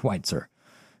 Albert Schweitzer.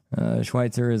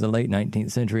 Schweitzer is a late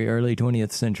 19th century, early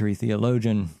 20th century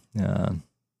theologian.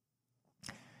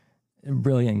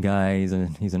 Brilliant guy.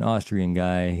 He's an Austrian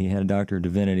guy. He had a doctorate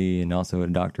of divinity and also a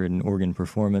doctorate in organ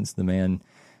performance. The man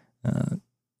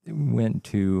went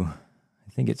to,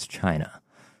 I think it's China,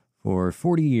 for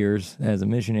 40 years as a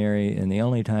missionary, and the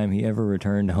only time he ever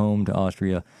returned home to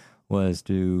Austria was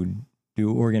to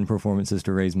do organ performances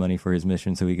to raise money for his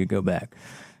mission so he could go back.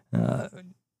 An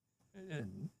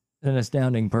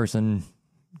astounding person,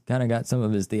 kind of got some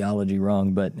of his theology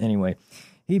wrong, but anyway,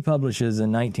 he publishes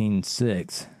in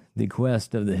 1906 The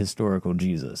Quest of the Historical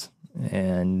Jesus,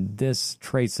 and this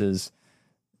traces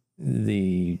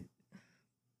the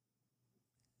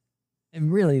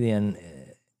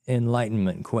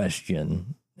Enlightenment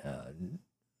question,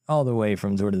 all the way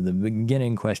from sort of the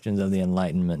beginning questions of the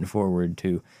Enlightenment forward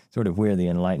to sort of where the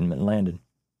Enlightenment landed.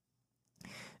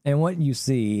 And what you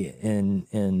see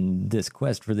in this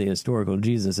quest for the historical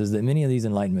Jesus is that many of these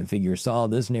Enlightenment figures saw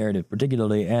this narrative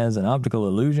particularly as an optical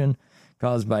illusion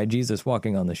caused by Jesus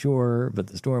walking on the shore, but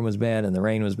the storm was bad and the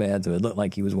rain was bad, so it looked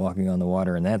like he was walking on the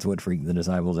water, and that's what freaked the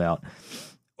disciples out.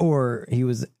 Or he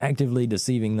was actively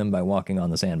deceiving them by walking on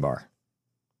the sandbar.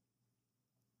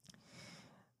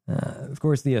 Of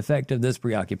course, the effect of this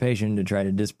preoccupation to try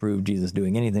to disprove Jesus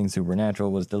doing anything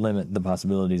supernatural was to limit the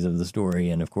possibilities of the story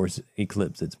and, of course,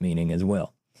 eclipse its meaning as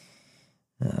well.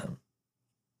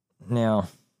 Now,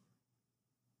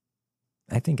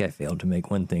 I think I failed to make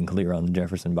one thing clear on the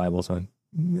Jefferson Bible, so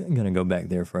I'm going to go back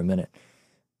there for a minute.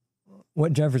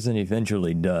 What Jefferson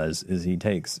eventually does is he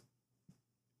takes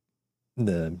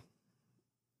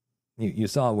you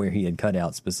saw where he had cut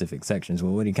out specific sections.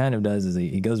 Well, what he kind of does is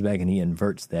he goes back and he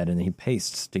inverts that and he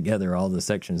pastes together all the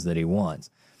sections that he wants.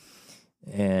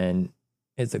 And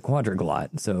it's a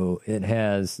quadriglot, so it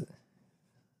has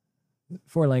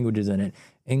 4 languages in it: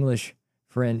 English,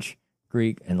 French,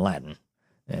 Greek, and Latin.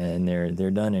 And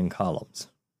they're done in columns.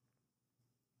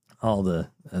 All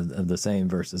of the same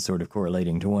verses sort of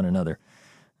correlating to one another,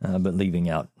 but leaving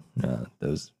out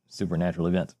those supernatural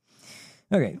events.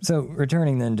 Okay, so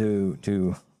returning then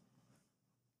to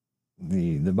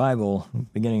the Bible,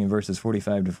 beginning in verses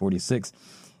 45 to 46,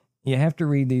 you have to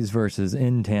read these verses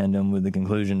in tandem with the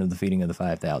conclusion of the feeding of the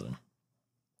 5,000.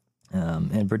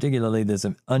 And particularly this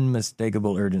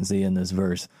unmistakable urgency in this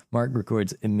verse, Mark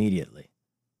records immediately.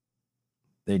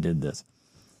 They did this.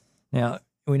 Now,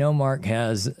 we know Mark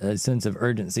has a sense of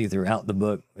urgency throughout the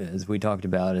book. As we talked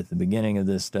about at the beginning of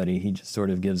this study, he just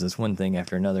sort of gives us one thing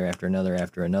after another, after another,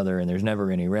 after another, and there's never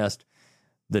any rest.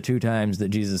 The 2 times that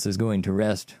Jesus is going to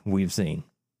rest, we've seen.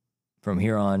 From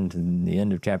here on to the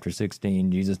end of chapter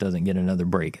 16, Jesus doesn't get another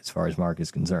break as far as Mark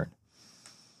is concerned.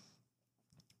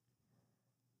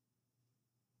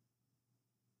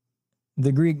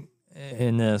 The Greek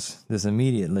in this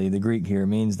immediately, the Greek here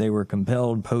means they were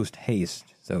compelled post haste.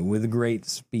 So with great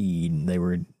speed,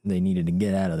 they needed to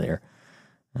get out of there.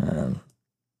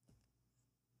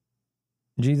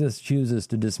 Jesus chooses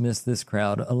to dismiss this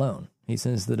crowd alone. He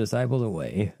sends the disciples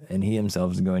away, and he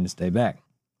himself is going to stay back.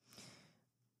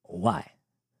 Why?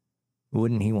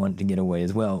 Wouldn't he want to get away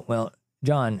as well? Well,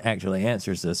 John actually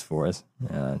answers this for us.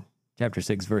 Chapter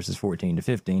 6, verses 14 to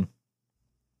 15.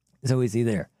 So we see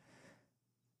there.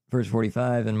 Verse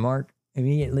 45, and Mark,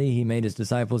 Immediately he made his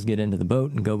disciples get into the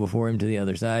boat and go before him to the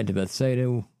other side, to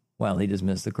Bethsaida, while he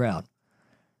dismissed the crowd.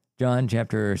 John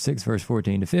chapter 6, verse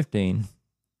 14 to 15.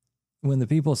 When the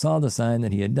people saw the sign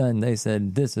that he had done, they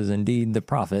said, "This is indeed the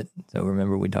prophet." So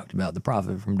remember, we talked about the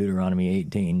prophet from Deuteronomy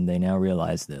 18. They now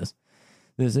realize this.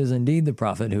 "This is indeed the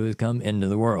prophet who has come into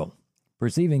the world."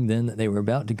 Perceiving then that they were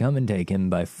about to come and take him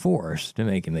by force to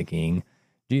make him a king,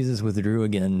 Jesus withdrew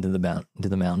again to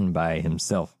the mountain by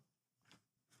himself.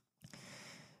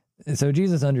 So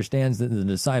Jesus understands that the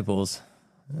disciples,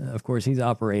 of course, he's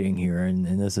operating here, and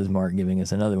this is Mark giving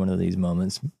us another one of these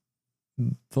moments,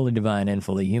 fully divine and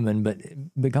fully human, but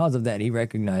because of that, he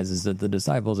recognizes that the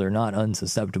disciples are not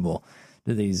unsusceptible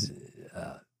to these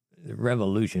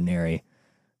revolutionary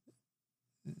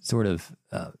sort of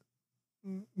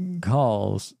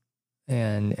calls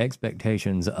and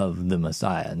expectations of the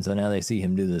Messiah. And so now they see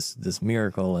him do this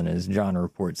miracle, and as John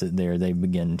reports it there, they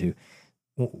begin to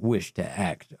wish to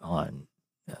act on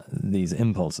these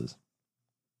impulses.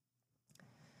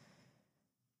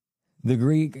 The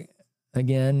Greek,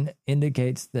 again,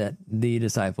 indicates that the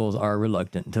disciples are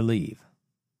reluctant to leave.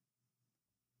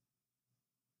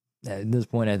 At this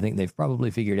point, I think they've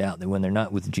probably figured out that when they're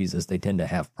not with Jesus, they tend to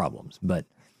have problems. But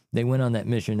they went on that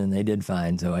mission and they did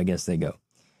fine, so I guess they go.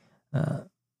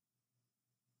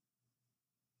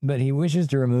 But he wishes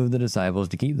to remove the disciples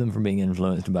to keep them from being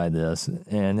influenced by this,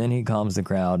 and then he calms the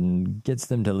crowd and gets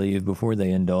them to leave before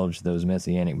they indulge those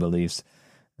messianic beliefs,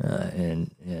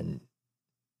 and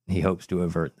he hopes to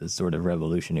avert this sort of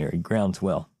revolutionary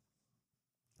groundswell.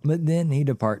 But then he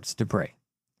departs to pray.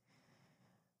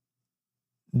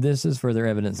 This is further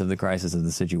evidence of the crisis of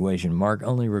the situation. Mark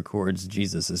only records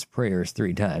Jesus' prayers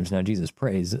 3 times. Now, Jesus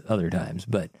prays other times,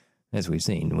 but as we've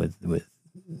seen with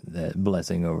the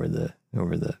blessing over the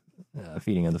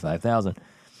feeding of the 5,000,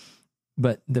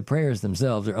 but the prayers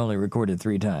themselves are only recorded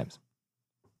 3 times.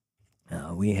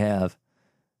 We have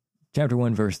chapter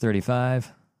 1, verse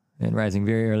 35, "And rising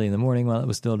very early in the morning, while it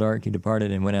was still dark, he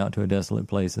departed and went out to a desolate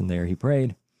place, and there he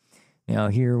prayed." Now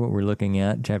here what we're looking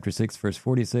at, chapter 6, verse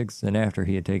 46, "And after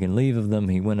he had taken leave of them,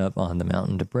 he went up on the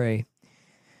mountain to pray."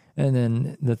 And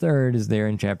then the third is there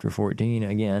in chapter 14,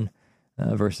 again,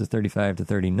 verses 35 to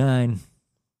 39.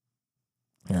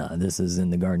 This is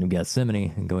in the Garden of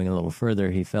Gethsemane, and going a little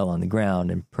further, he fell on the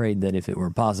ground and prayed that if it were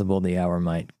possible, the hour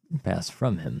might pass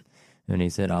from him. And he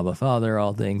said, "Abba, Father,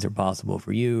 all things are possible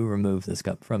for you. Remove this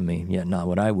cup from me, yet not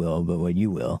what I will, but what you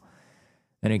will."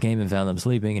 And he came and found them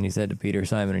sleeping, and he said to Peter,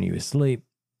 "Simon, are you asleep?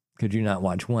 Could you not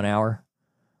watch 1 hour?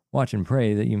 Watch and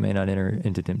pray that you may not enter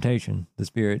into temptation. The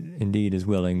spirit indeed is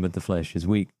willing, but the flesh is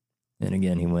weak." And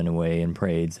again he went away and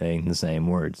prayed, saying the same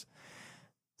words.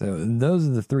 So those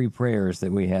are the 3 prayers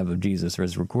that we have of Jesus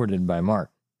as recorded by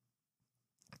Mark.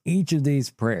 Each of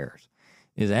these prayers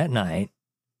is at night.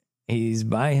 He's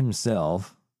by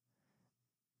himself,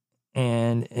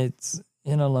 and it's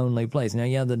in a lonely place. Now,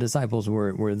 yeah, the disciples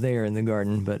were there in the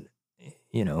garden, but,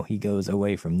 he goes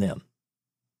away from them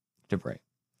to pray.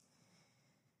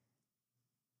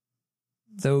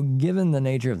 So given the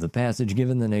nature of the passage,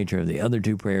 given the nature of the other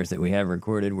 2 prayers that we have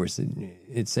recorded,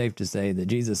 it's safe to say that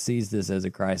Jesus sees this as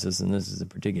a crisis, and this is a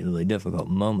particularly difficult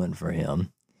moment for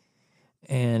him.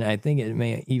 And I think it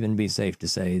may even be safe to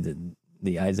say that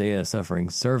the Isaiah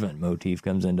suffering servant motif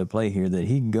comes into play here, that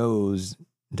he goes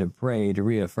to pray to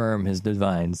reaffirm his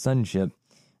divine sonship,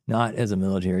 not as a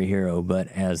military hero, but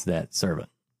as that servant.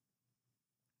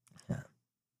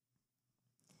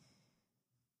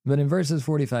 But in verses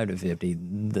 45 to 50,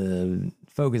 the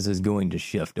focus is going to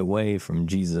shift away from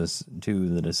Jesus to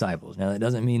the disciples. Now, that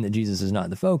doesn't mean that Jesus is not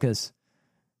the focus,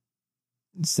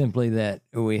 simply that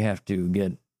we have to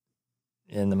get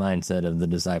in the mindset of the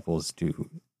disciples to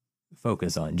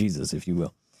focus on Jesus, if you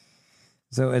will.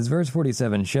 So as verse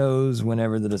 47 shows,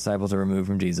 whenever the disciples are removed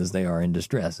from Jesus, they are in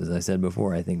distress. As I said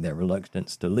before, I think that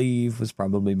reluctance to leave was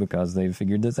probably because they've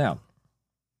figured this out.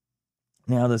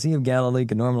 Now, the Sea of Galilee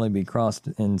could normally be crossed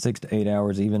in 6 to 8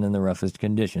 hours, even in the roughest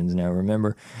conditions. Now,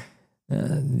 remember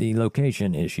the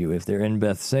location issue. If they're in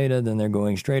Bethsaida, then they're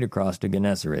going straight across to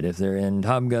Gennesaret. If they're in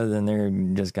Tabgha, then they're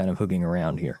just kind of hooking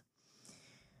around here.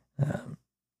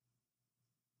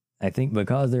 I think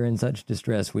because they're in such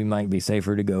distress, we might be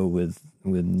safer to go with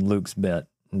Luke's bet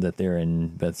that they're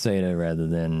in Bethsaida rather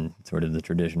than sort of the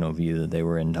traditional view that they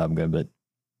were in Tabgha. But,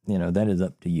 that is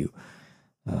up to you.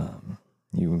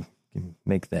 You can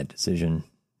make that decision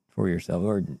for yourself,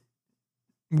 or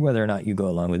whether or not you go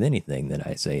along with anything that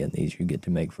I say in these, you get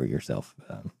to make for yourself.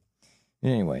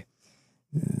 Anyway,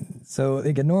 so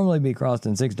it can normally be crossed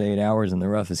in 6 to 8 hours in the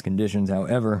roughest conditions.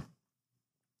 However,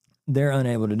 they're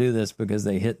unable to do this because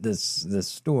they hit this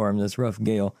storm, this rough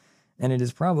gale, And it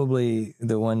is probably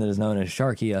the one that is known as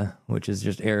Sharkia, which is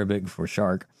just Arabic for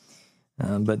shark.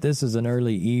 But this is an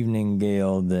early evening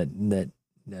gale that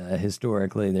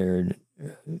historically there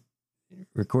are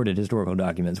recorded historical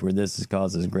documents where this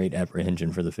causes great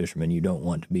apprehension for the fishermen. You don't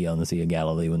want to be on the Sea of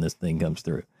Galilee when this thing comes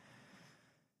through.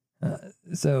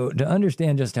 So to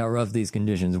understand just how rough these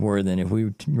conditions were, then if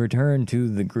we return to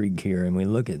the Greek here and we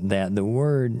look at that, the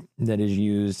word that is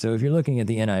used, so if you're looking at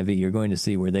the NIV, you're going to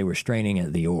see where they were straining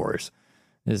at the oars,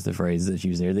 is the phrase that's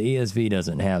used there. The ESV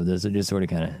doesn't have this. It just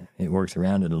sort of it works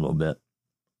around it a little bit.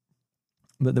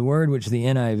 But the word which the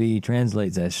NIV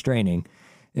translates as straining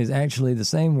is actually the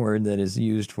same word that is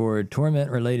used for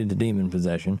torment related to demon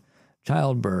possession,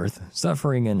 childbirth,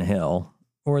 suffering in hell,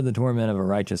 or the torment of a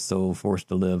righteous soul forced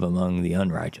to live among the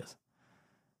unrighteous.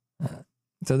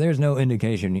 So there's no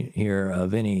indication here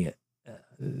of any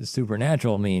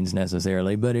supernatural means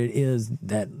necessarily, but it is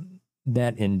that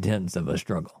intense of a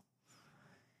struggle.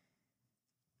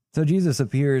 So Jesus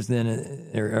appears then,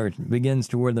 or begins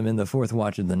toward them in the fourth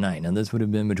watch of the night. Now this would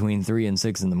have been between 3 and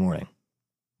 6 in the morning.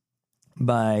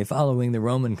 By following the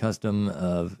Roman custom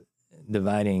of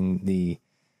dividing the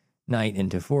night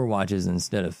into 4 watches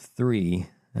instead of 3,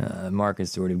 Mark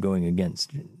is sort of going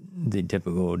against the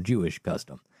typical Jewish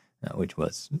custom, which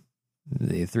was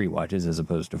the 3 watches as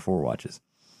opposed to 4 watches.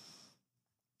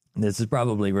 This is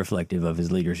probably reflective of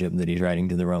his leadership that he's writing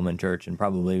to the Roman church, and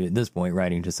probably at this point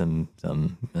writing to some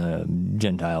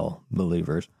Gentile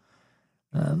believers.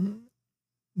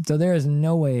 So there is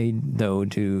no way, though,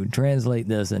 to translate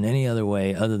this in any other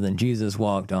way other than Jesus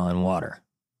walked on water.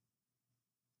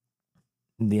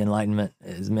 The Enlightenment,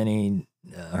 as many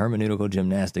hermeneutical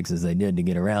gymnastics as they did to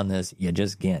get around this, you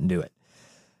just can't do it.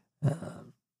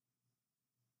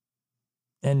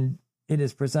 And it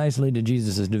is precisely to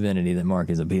Jesus' divinity that Mark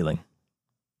is appealing.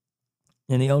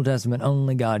 In the Old Testament,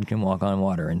 only God can walk on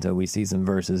water, and so we see some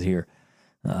verses here.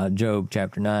 Job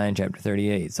chapter 9, chapter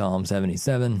 38, Psalm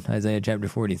 77, Isaiah chapter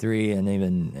 43, and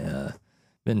even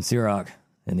Ben Sirach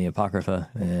in the Apocrypha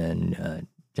and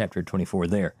chapter 24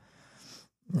 there.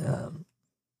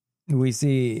 We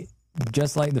see,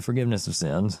 just like the forgiveness of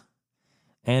sins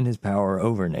and his power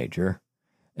over nature,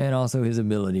 and also his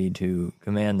ability to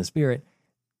command the Spirit,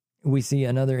 we see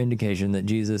another indication that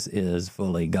Jesus is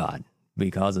fully God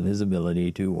because of his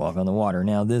ability to walk on the water.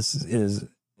 Now, this is,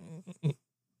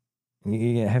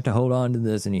 you have to hold on to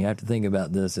this, and you have to think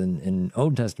about this in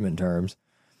Old Testament terms.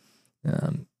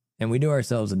 And we do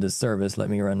ourselves a disservice. Let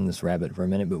me run this rabbit for a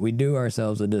minute, but we do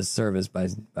ourselves a disservice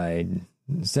by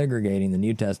segregating the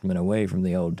New Testament away from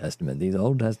the Old Testament. These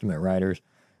Old Testament writers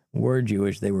were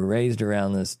Jewish. They were raised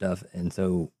around this stuff, and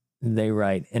so they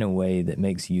write in a way that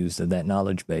makes use of that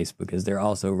knowledge base because they're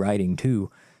also writing to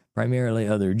primarily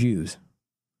other Jews.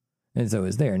 And so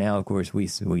it's there. Now, of course, we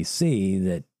see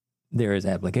that there is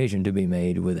application to be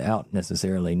made without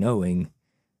necessarily knowing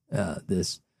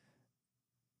this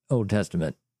Old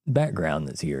Testament background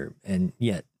that's here. And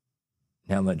yet,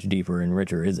 how much deeper and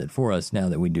richer is it for us now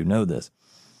that we do know this?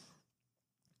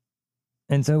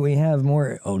 And so we have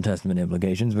more Old Testament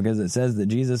implications because it says that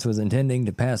Jesus was intending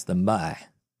to pass them by.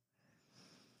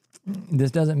 This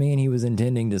doesn't mean he was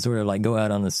intending to sort of like go out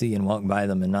on the sea and walk by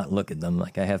them and not look at them.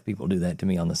 Like I have people do that to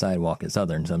me on the sidewalk at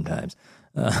Southern sometimes.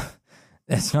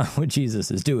 That's not what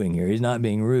Jesus is doing here. He's not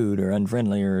being rude or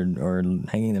unfriendly or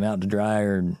hanging them out to dry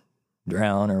or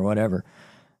drown or whatever.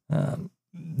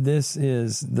 This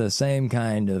is the same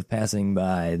kind of passing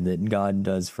by that God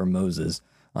does for Moses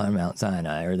on Mount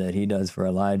Sinai or that he does for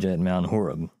Elijah at Mount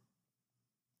Horeb.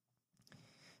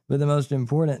 But the most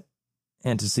important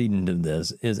antecedent of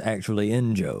this is actually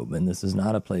in Job, and this is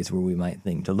not a place where we might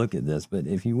think to look at this, but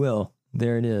if you will,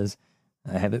 there it is.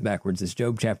 I have it backwards. It's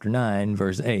Job chapter 9,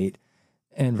 verse 8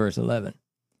 and verse 11.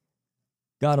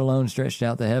 God alone stretched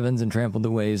out the heavens and trampled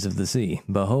the waves of the sea.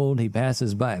 Behold, he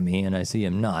passes by me, and I see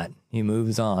him not. He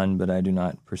moves on, but I do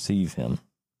not perceive him.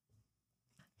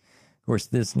 Of course,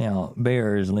 this now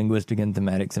bears linguistic and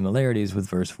thematic similarities with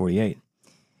verse 48.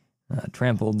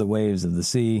 Trampled the waves of the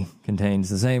sea contains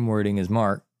the same wording as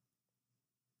Mark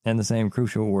and the same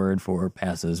crucial word for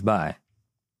passes by.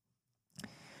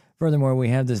 Furthermore, we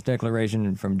have this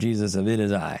declaration from Jesus of it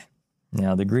is I.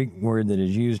 Now, the Greek word that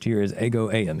is used here is ego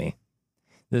eimi.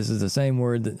 This is the same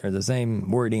word or the same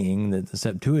wording that the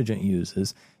Septuagint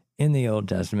uses in the Old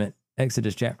Testament,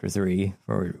 Exodus chapter 3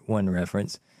 for one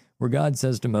reference, where God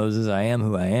says to Moses, I am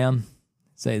who I am.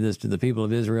 Say this to the people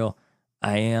of Israel,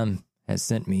 I am has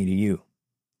sent me to you.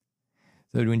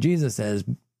 So when Jesus says,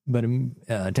 but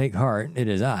take heart, it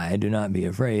is I, do not be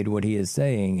afraid, what he is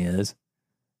saying is,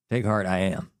 take heart, I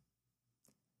am.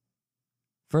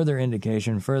 Further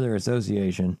indication, further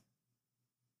association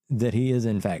that he is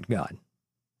in fact God.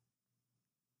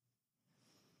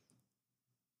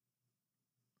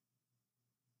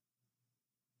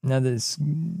 Now, this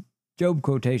Job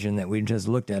quotation that we just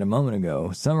looked at a moment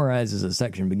ago summarizes a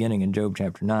section beginning in Job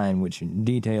chapter 9, which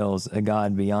details a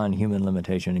God beyond human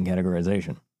limitation and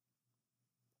categorization.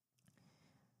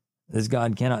 This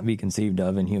God cannot be conceived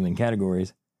of in human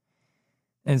categories.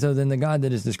 And so then the God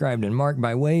that is described in Mark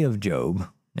by way of Job,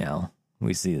 now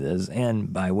we see this,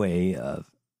 and by way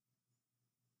of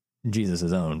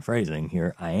Jesus' own phrasing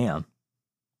here, I am.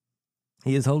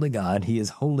 He is holy God. He is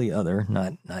wholly other,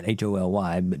 not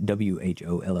H-O-L-Y, but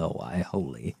W-H-O-L-L-Y,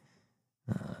 holy.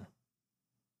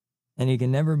 And he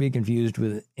can never be confused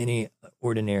with any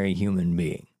ordinary human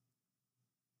being.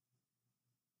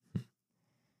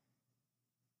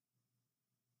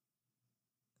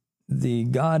 The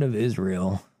God of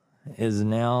Israel is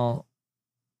now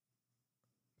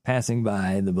passing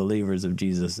by the believers of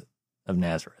Jesus of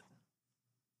Nazareth,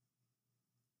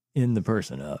 in the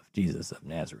person of Jesus of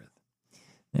Nazareth.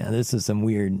 Now, this is some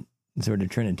weird sort of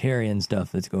Trinitarian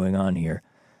stuff that's going on here.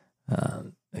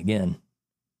 Again,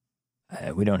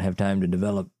 we don't have time to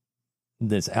develop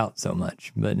this out so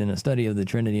much, but in a study of the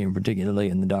Trinity, and particularly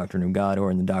in the doctrine of God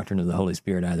or in the doctrine of the Holy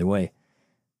Spirit, either way,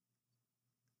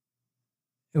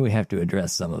 we have to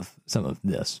address some of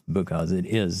this, because it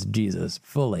is Jesus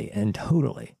fully and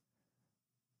totally.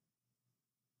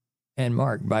 And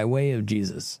Mark, by way of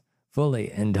Jesus,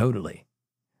 fully and totally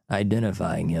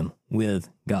identifying him with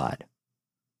God.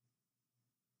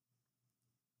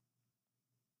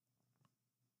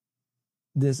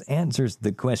 This answers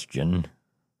the question,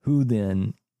 who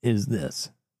then is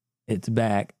this? It's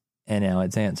back, and now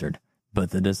it's answered,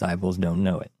 but the disciples don't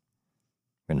know it.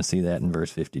 We're going to see that in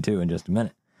verse 52 in just a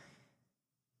minute.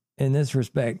 In this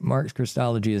respect, Mark's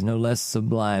Christology is no less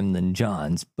sublime than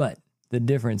John's, but the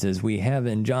difference is we have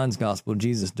in John's Gospel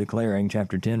Jesus declaring,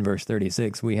 chapter 10, verse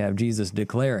 36, we have Jesus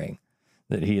declaring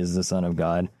that he is the Son of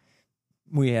God.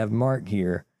 We have Mark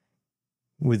here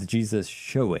with Jesus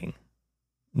showing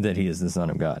that he is the Son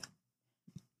of God.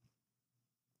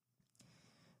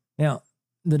 Now,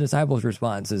 the disciples'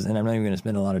 response is, and I'm not even going to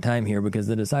spend a lot of time here because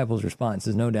the disciples' response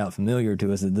is no doubt familiar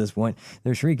to us at this point.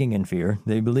 They're shrieking in fear.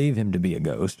 They believe him to be a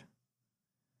ghost.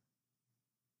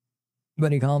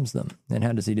 But he calms them. And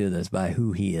how does he do this? By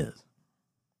who he is.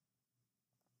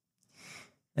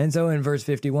 And so in verse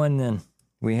 51 then,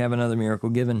 we have another miracle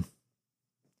given.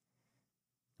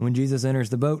 When Jesus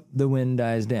enters the boat, the wind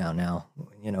dies down. Now,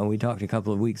 we talked a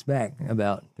couple of weeks back,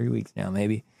 about 3 weeks now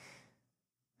maybe,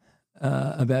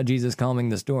 about Jesus calming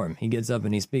the storm. He gets up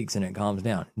and he speaks and it calms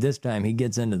down. This time he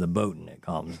gets into the boat and it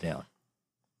calms down.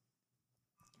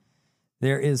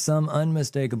 There is some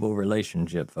unmistakable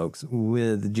relationship, folks,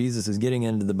 with Jesus' getting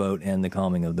into the boat and the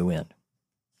calming of the wind.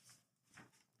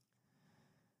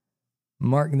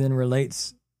 Mark then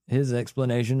relates his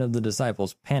explanation of the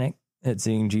disciples' panic at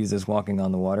seeing Jesus walking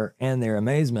on the water and their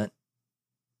amazement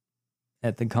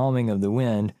at the calming of the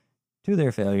wind to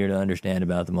their failure to understand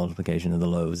about the multiplication of the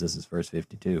loaves. This is verse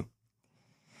 52.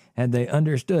 Had they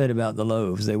understood about the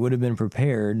loaves, they would have been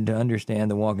prepared to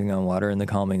understand the walking on water and the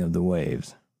calming of the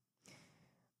waves.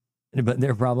 But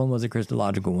their problem was a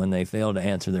Christological one. They failed to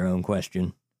answer their own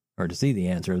question, or to see the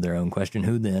answer of their own question.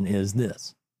 Who then is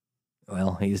this?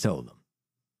 Well, he's told them.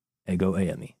 Ego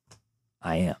eimi.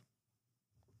 I am.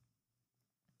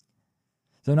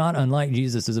 So not unlike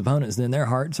Jesus' opponents, then their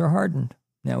hearts are hardened.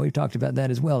 Now, we've talked about that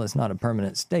as well. It's not a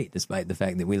permanent state, despite the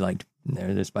fact that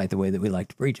despite the way that we like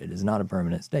to preach it. It's not a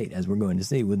permanent state, as we're going to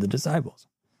see with the disciples.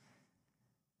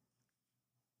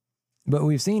 But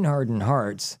we've seen hardened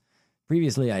hearts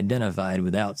previously identified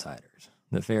with outsiders,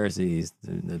 the Pharisees,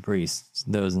 the priests,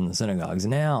 those in the synagogues.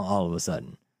 Now, all of a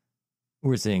sudden,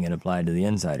 we're seeing it applied to the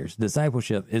insiders.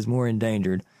 Discipleship is more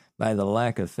endangered by the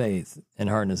lack of faith and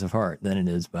hardness of heart than it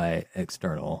is by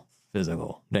external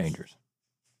physical dangers.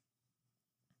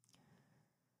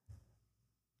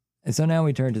 And so now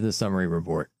we turn to the summary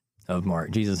report of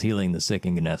Mark, Jesus healing the sick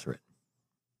in Gennesaret.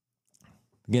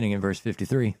 Beginning in verse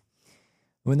 53.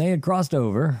 When they had crossed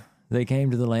over, they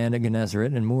came to the land at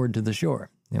Gennesaret and moored to the shore.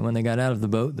 And when they got out of the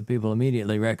boat, the people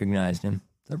immediately recognized him.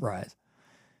 Surprise.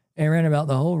 And ran about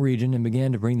the whole region and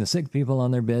began to bring the sick people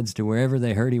on their beds to wherever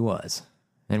they heard he was.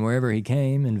 And wherever he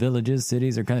came, in villages,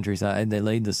 cities, or countryside, they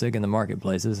laid the sick in the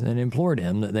marketplaces and implored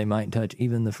him that they might touch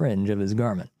even the fringe of his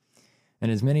garment. And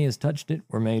as many as touched it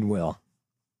were made well.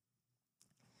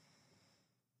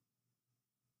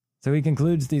 So he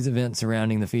concludes these events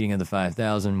surrounding the feeding of the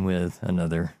 5,000 with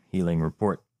another healing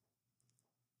report.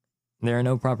 There are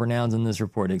no proper nouns in this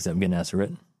report except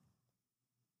Gennesaret.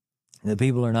 The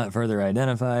people are not further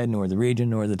identified, nor the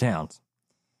region, nor the towns.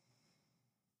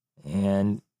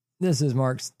 And this is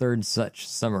Mark's third such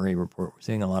summary report. We're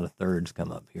seeing a lot of thirds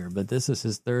come up here, but this is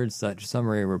his third such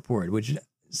summary report, which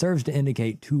serves to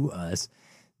indicate to us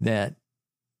that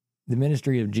the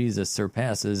ministry of Jesus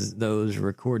surpasses those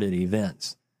recorded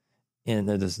events, in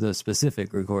the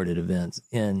specific recorded events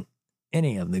in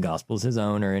any of the Gospels, his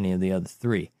own or any of the other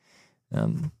three.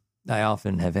 I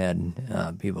often have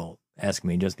had people ask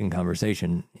me just in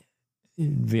conversation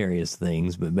various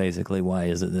things, but basically, why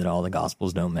is it that all the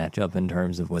Gospels don't match up in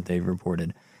terms of what they've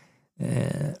reported?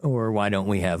 Or why don't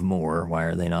we have more? Why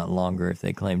are they not longer? If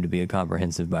they claim to be a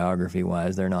comprehensive biography, why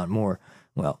is there not more?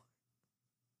 Well,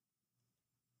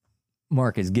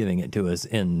 Mark is giving it to us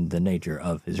in the nature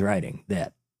of his writing,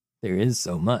 that there is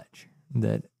so much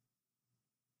that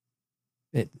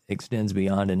it extends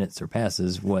beyond and it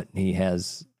surpasses what he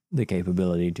has the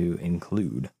capability to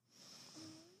include.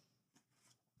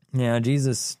 Now,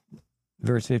 Jesus,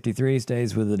 verse 53,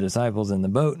 stays with the disciples in the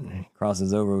boat and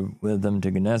crosses over with them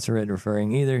to Gennesaret,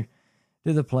 referring either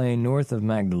to the plain north of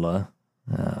Magdala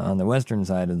on the western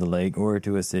side of the lake or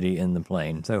to a city in the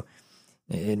plain. So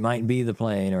it might be the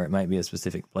plain or it might be a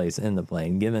specific place in the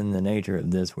plain. Given the nature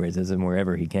of this, where it says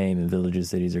wherever he came, in villages,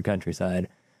 cities, or countryside,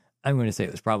 I'm going to say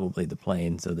it was probably the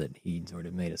plain, so that he sort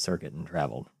of made a circuit and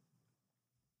traveled.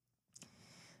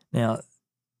 Now,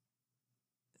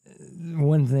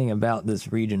 one thing about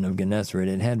this region of Gennesaret,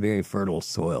 it had very fertile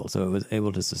soil, so it was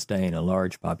able to sustain a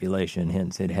large population,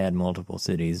 hence it had multiple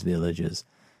cities, villages,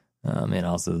 and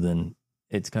also then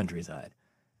its countryside.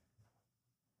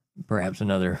 Perhaps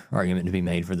another argument to be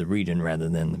made for the region rather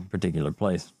than the particular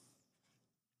place.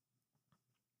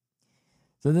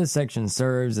 So this section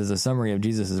serves as a summary of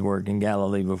Jesus' work in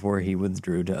Galilee before he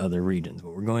withdrew to other regions.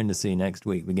 What we're going to see next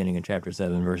week, beginning in chapter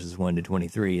 7, verses 1 to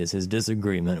 23, is his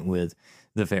disagreement with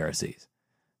the Pharisees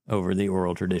over the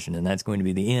oral tradition. And that's going to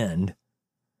be the end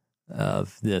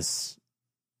of this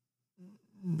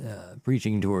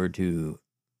preaching tour to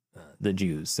the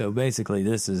Jews. So basically,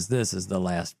 this is the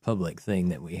last public thing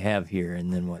that we have here.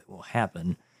 And then what will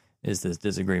happen is this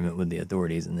disagreement with the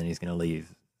authorities, and then he's going to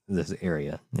leave this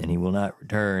area, and he will not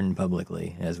return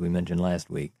publicly, as we mentioned last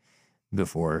week,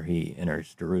 before he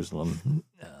enters Jerusalem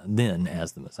then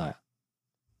as the Messiah.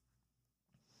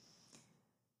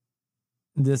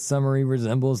 This summary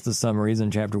resembles the summaries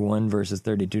in chapter 1, verses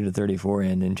 32 to 34,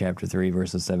 and in chapter 3,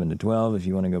 verses 7 to 12, if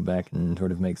you want to go back and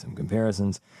sort of make some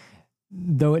comparisons,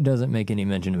 though it doesn't make any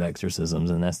mention of exorcisms,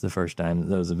 and that's the first time that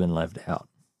those have been left out.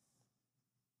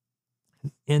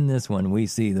 In this one, we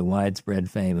see the widespread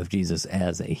fame of Jesus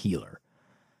as a healer.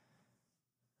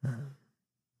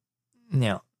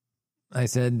 Now, I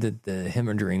said that the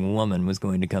hemorrhaging woman was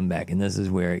going to come back, and this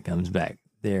is where it comes back.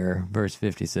 There, verse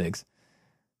 56,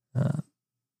 and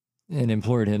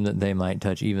implored him that they might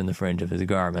touch even the fringe of his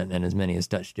garment, and as many as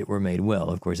touched it were made well.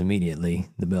 Of course, immediately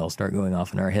the bells start going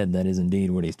off in our head. That is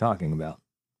indeed what he's talking about.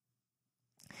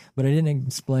 But I didn't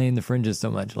explain the fringes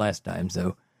so much last time,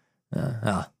 so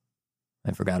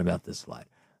I forgot about this slide.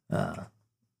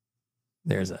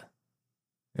 There's a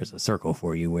circle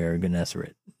for you where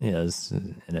Gennesaret is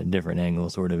in a different angle,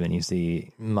 sort of, and you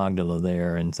see Magdala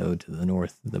there, and so to the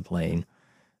north of the plain,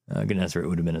 Gennesaret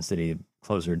would have been a city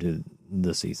closer to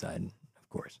the seaside, of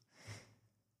course.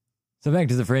 So back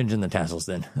to the fringe and the tassels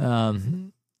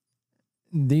then.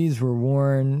 These were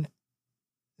worn,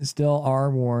 still are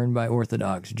worn by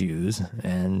Orthodox Jews,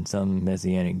 and some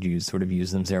Messianic Jews sort of use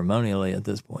them ceremonially at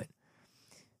this point.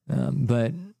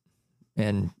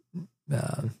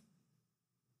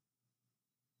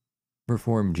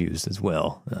 Reformed Jews as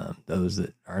well, those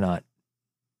that are not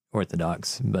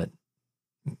Orthodox, but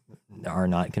are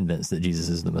not convinced that Jesus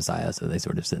is the Messiah, so they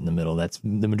sort of sit in the middle. That's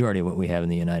the majority of what we have in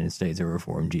the United States are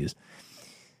Reformed Jews.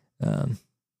 In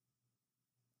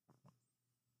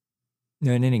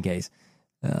any case,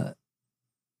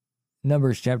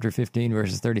 Numbers chapter 15,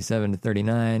 verses 37 to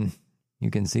 39, you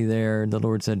can see there, the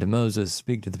Lord said to Moses,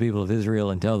 "Speak to the people of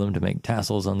Israel and tell them to make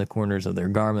tassels on the corners of their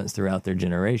garments throughout their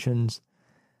generations,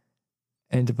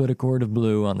 and to put a cord of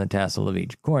blue on the tassel of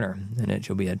each corner. And it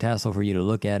shall be a tassel for you to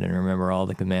look at and remember all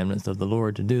the commandments of the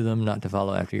Lord, to do them, not to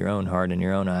follow after your own heart and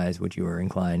your own eyes, which you are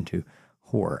inclined to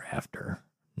whore after."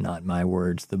 Not my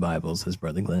words, the Bible's, as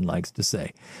Brother Glenn likes to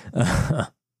say.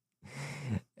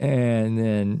 And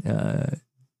then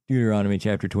Deuteronomy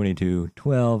chapter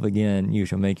 22:12, again, "You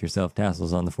shall make yourself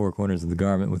tassels on the four corners of the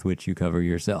garment with which you cover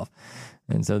yourself."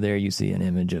 And so there you see an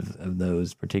image of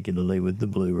those, particularly with the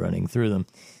blue running through them.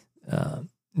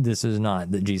 This is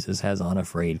not that Jesus has on a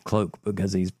frayed cloak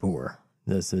because he's poor.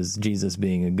 This is Jesus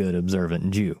being a good,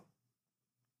 observant Jew.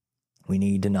 We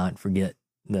need to not forget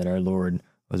that our Lord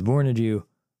was born a Jew,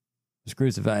 was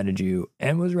crucified a Jew,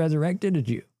 and was resurrected a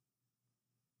Jew.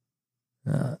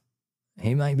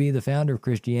 He might be the founder of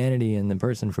Christianity and the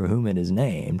person for whom it is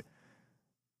named,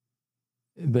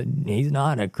 but he's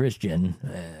not a Christian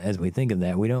as we think of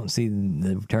that. We don't see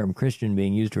the term Christian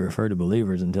being used to refer to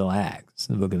believers until Acts,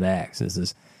 the book of Acts. This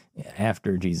is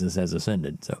after Jesus has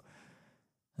ascended. So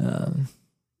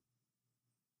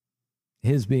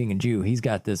his being a Jew, he's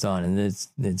got this on, and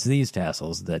it's these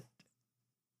tassels that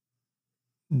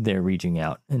they're reaching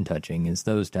out and touching. It's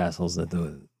those tassels that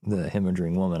the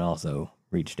hemorrhaging woman also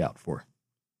reached out for.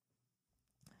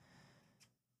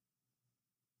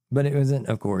 But it isn't,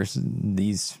 of course,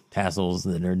 these tassels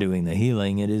that are doing the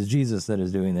healing. It is Jesus that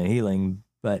is doing the healing.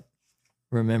 But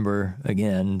remember,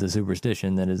 again, the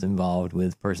superstition that is involved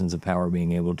with persons of power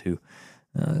being able to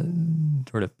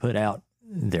sort of put out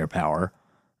their power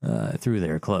through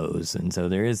their clothes. And so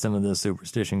there is some of this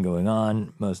superstition going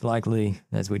on, most likely,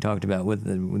 as we talked about with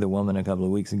the woman a couple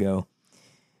of weeks ago.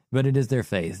 But it is their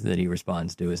faith that he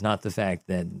responds to. It's not the fact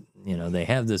that, they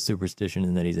have this superstition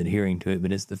and that he's adhering to it,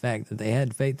 but it's the fact that they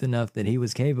had faith enough that he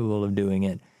was capable of doing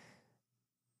it,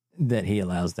 that he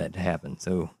allows that to happen.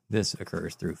 So this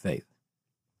occurs through faith.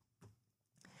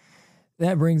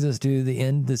 That brings us to the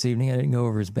end this evening. I didn't go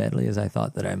over as badly as I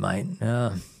thought that I might.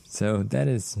 So that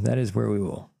is where we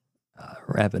will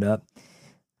wrap it up.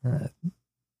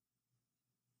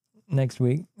 Next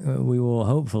week, we will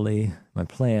hopefully, my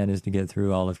plan is to get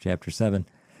through all of chapter 7.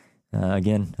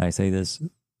 Again, I say this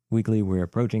weekly, we're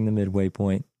approaching the midway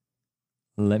point.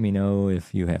 Let me know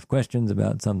if you have questions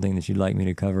about something that you'd like me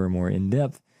to cover more in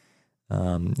depth.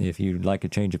 If you'd like a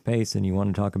change of pace and you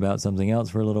want to talk about something else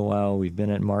for a little while, we've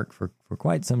been at Mark for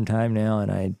quite some time now,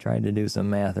 and I tried to do some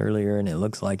math earlier, and it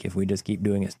looks like if we just keep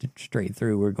doing it straight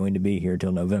through, we're going to be here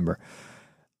till November,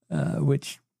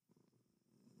 which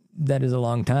that is a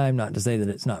long time. Not to say that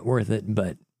it's not worth it,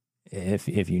 but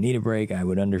if you need a break, I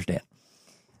would understand.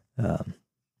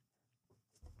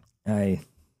 I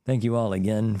thank you all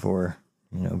again for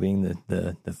being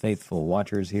the faithful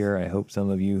watchers here. I hope some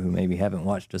of you who maybe haven't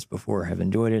watched us before have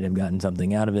enjoyed it, have gotten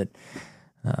something out of it.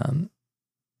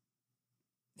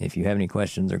 If you have any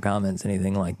questions or comments,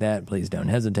 anything like that, please don't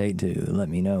hesitate to let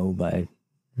me know by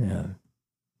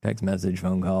text message,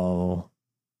 phone call.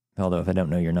 Although if I don't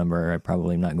know your number, I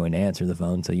probably am not going to answer the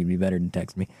phone, so you'd be better to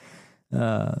text me.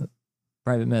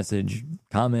 Private message,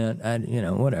 comment,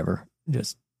 whatever.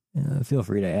 Just feel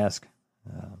free to ask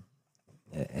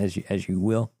as you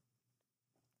will.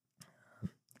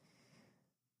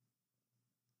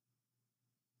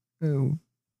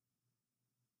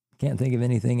 Can't think of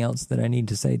anything else that I need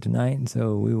to say tonight,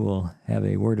 so we will have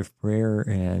a word of prayer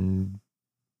and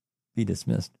be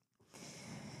dismissed.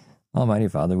 Almighty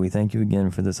Father, we thank you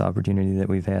again for this opportunity that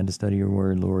we've had to study your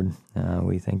word, Lord.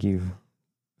 We thank you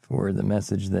for the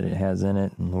message that it has in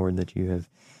it, and Lord, that you have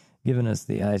given us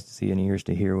the eyes to see and ears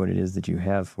to hear what it is that you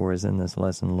have for us in this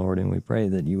lesson, Lord, and we pray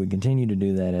that you would continue to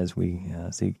do that as we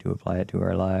seek to apply it to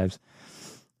our lives.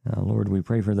 Lord, we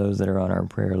pray for those that are on our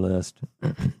prayer list,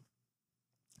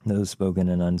 those spoken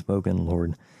and unspoken,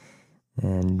 Lord,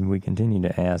 and we continue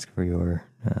to ask for your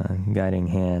guiding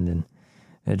hand and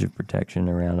edge of protection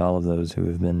around all of those who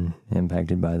have been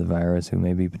impacted by the virus, who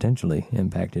may be potentially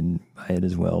impacted by it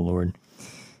as well, Lord.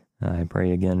 I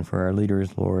pray again for our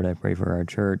leaders, Lord. I pray for our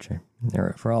church,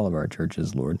 for all of our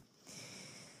churches, Lord,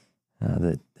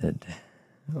 that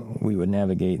we would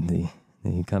navigate the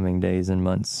coming days and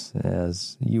months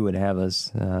as you would have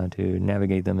us to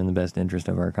navigate them in the best interest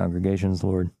of our congregations,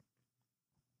 Lord.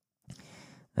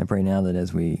 I pray now that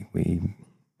as we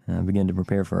begin to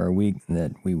prepare for our week,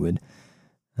 that we would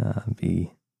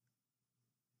be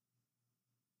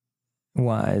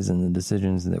wise in the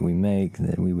decisions that we make,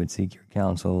 that we would seek your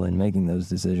counsel in making those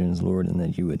decisions, Lord, and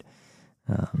that you would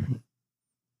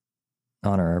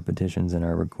honor our petitions and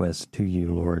our requests to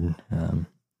you, Lord,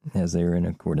 as they are in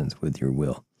accordance with your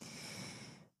will.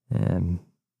 And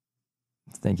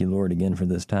thank you, Lord, again for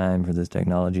this time, for this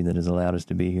technology that has allowed us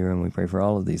to be here, and we pray for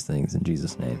all of these things in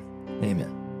Jesus' name.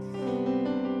 Amen.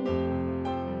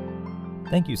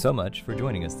 Thank you so much for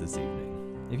joining us this evening.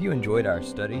 If you enjoyed our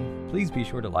study, please be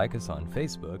sure to like us on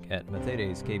Facebook at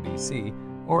Mathetes KBC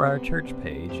or our church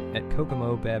page at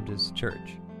Kokomo Baptist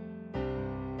Church.